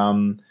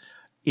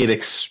 it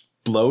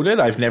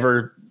exploded. I've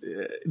never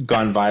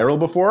gone viral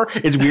before.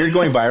 It's weird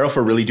going viral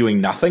for really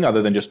doing nothing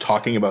other than just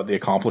talking about the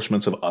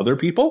accomplishments of other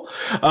people.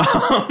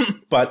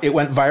 But it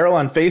went viral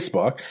on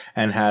Facebook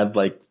and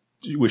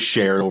was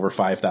shared over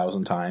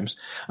 5,000 times.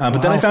 But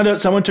then I found out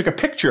someone took a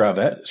picture of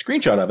it,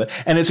 screenshot of it,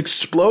 and it's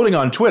exploding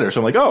on Twitter.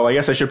 So I'm like, oh, I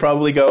guess I should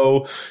probably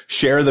go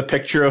share the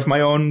picture of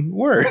my own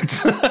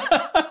words.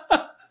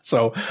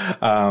 So,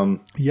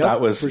 that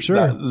was for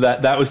sure.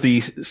 That was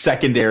the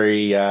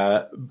secondary,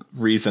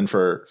 reason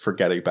for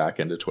getting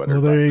back into Twitter.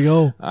 Well, there you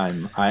go.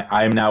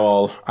 I am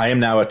now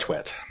a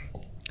twit.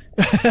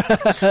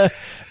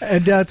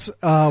 And that's,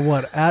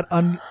 at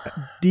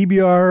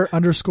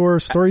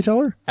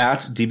DBR_storyteller? At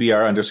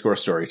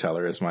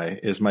DBR_storyteller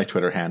is my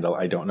Twitter handle.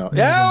 I don't know.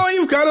 Yeah,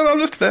 you've got it on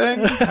this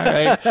thing. All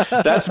right.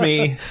 That's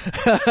me.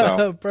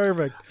 So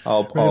perfect.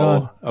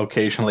 I'll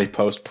occasionally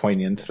post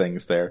poignant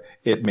things there.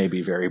 It may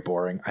be very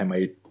boring. I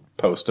might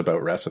post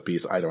about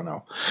recipes. I don't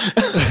know.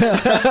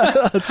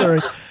 That's all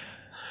right.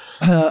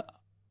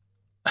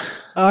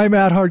 I'm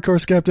at Hardcore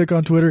Skeptic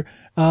on Twitter.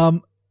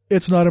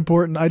 It's not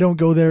important. I don't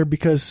go there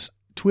because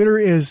Twitter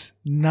is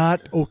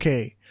not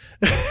okay.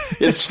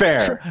 It's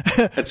fair.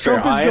 It's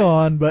Trump fair. is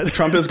gone, but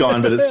Trump is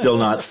gone, but it's still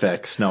not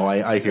fixed. No,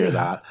 I hear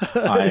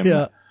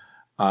that.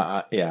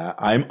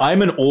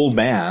 I'm an old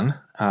man.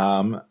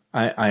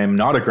 I am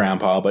not a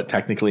grandpa, but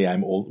technically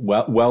I'm old,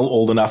 well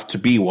old enough to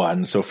be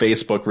one. So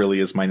Facebook really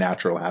is my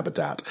natural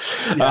habitat.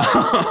 Yeah.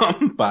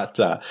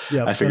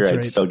 I figure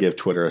I'd still give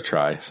Twitter a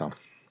try. So.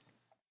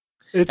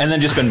 And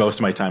then just spend most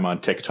of my time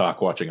on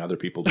TikTok watching other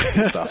people do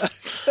cool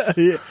stuff.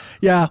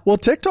 Yeah. Well,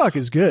 TikTok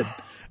is good.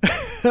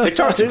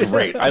 TikTok's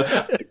great.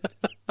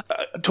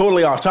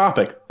 Totally off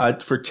topic.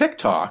 For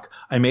TikTok,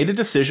 I made a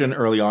decision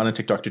early on in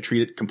TikTok to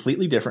treat it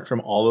completely different from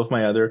all of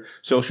my other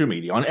social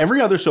media. On every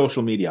other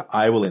social media,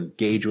 I will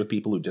engage with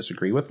people who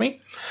disagree with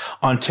me.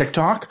 On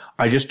TikTok,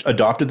 I just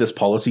adopted this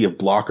policy of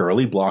block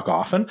early, block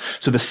often.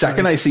 So the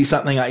second I see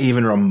something I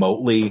even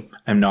remotely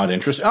am not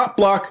interested,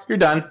 block, you're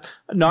done.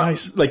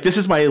 Like, this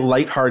is my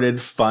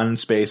lighthearted, fun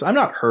space. I'm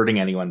not hurting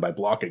anyone by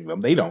blocking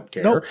them. They don't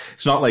care. Nope.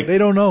 It's not like they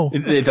don't know.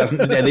 It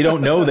doesn't. They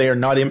don't know. They are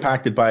not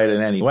impacted by it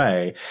in any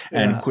way.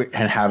 And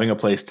having a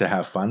place to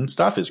have fun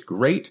stuff is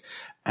great.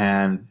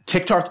 And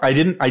TikTok, I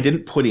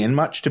didn't put in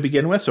much to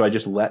begin with, so I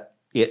just let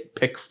it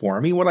pick for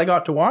me what I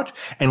got to watch.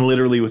 And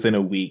literally within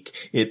a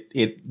week,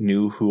 it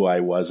knew who I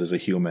was as a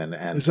human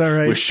and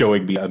was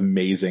showing me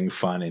amazing,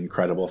 fun,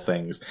 incredible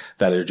things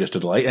that are just a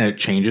delight. And it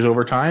changes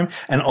over time.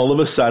 And all of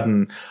a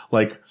sudden,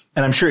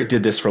 and I'm sure it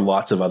did this for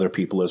lots of other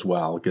people as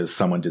well, because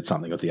someone did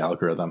something with the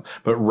algorithm,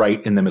 but right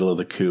in the middle of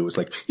the coup, it's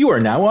like, you are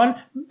now on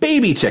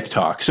baby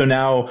TikTok. So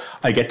now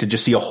I get to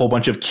just see a whole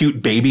bunch of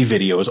cute baby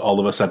videos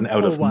all of a sudden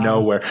out of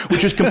nowhere,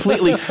 which is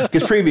completely,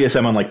 because previous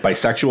I'm on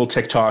bisexual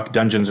TikTok,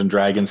 Dungeons and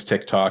Dragons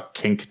TikTok,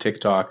 kink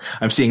TikTok.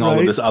 I'm seeing all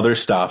of this other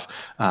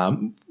stuff.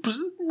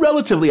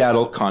 Relatively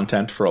adult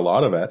content for a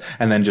lot of it.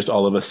 And then just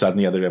all of a sudden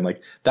the other day, I'm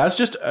like, that's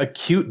just a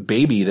cute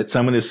baby that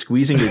someone is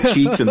squeezing their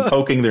cheeks and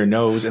poking their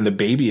nose and the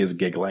baby is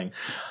giggling.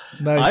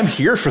 Nice. I'm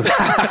here for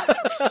that.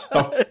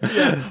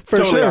 For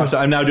totally sure.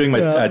 I'm now doing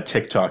my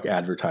TikTok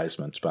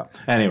advertisements, but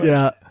anyway.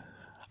 Yeah.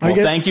 Well,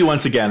 thank you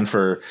once again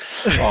for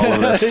all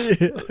of this,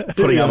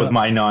 putting up with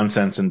my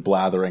nonsense and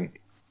blathering.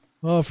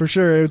 Oh, for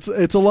sure.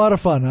 It's a lot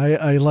of fun.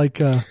 I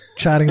like,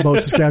 chatting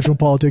about Saskatchewan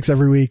politics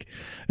every week.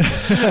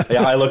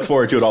 Yeah, I look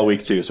forward to it all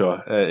week too. So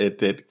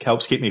it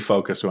helps keep me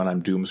focused when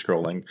I'm doom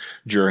scrolling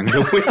during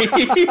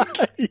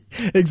the week.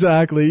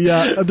 Exactly.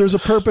 Yeah. There's a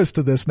purpose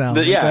to this now.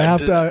 I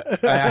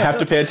have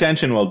to pay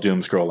attention while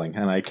doom scrolling,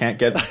 and I can't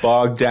get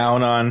bogged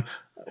down on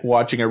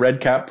watching a red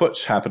cap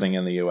putsch happening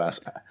in the U.S.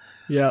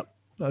 Yeah,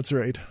 that's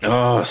right.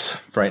 Oh, it's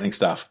frightening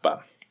stuff,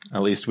 but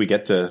at least we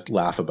get to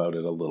laugh about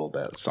it a little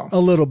bit. So a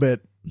little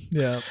bit.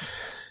 Yeah.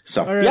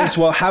 So yes,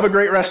 well, have a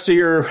great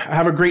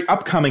have a great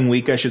upcoming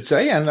week, I should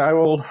say. And I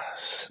will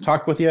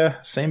talk with you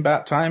same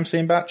bat time,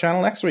 same bat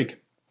channel next week.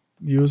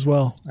 You as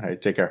well. All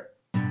right. Take care.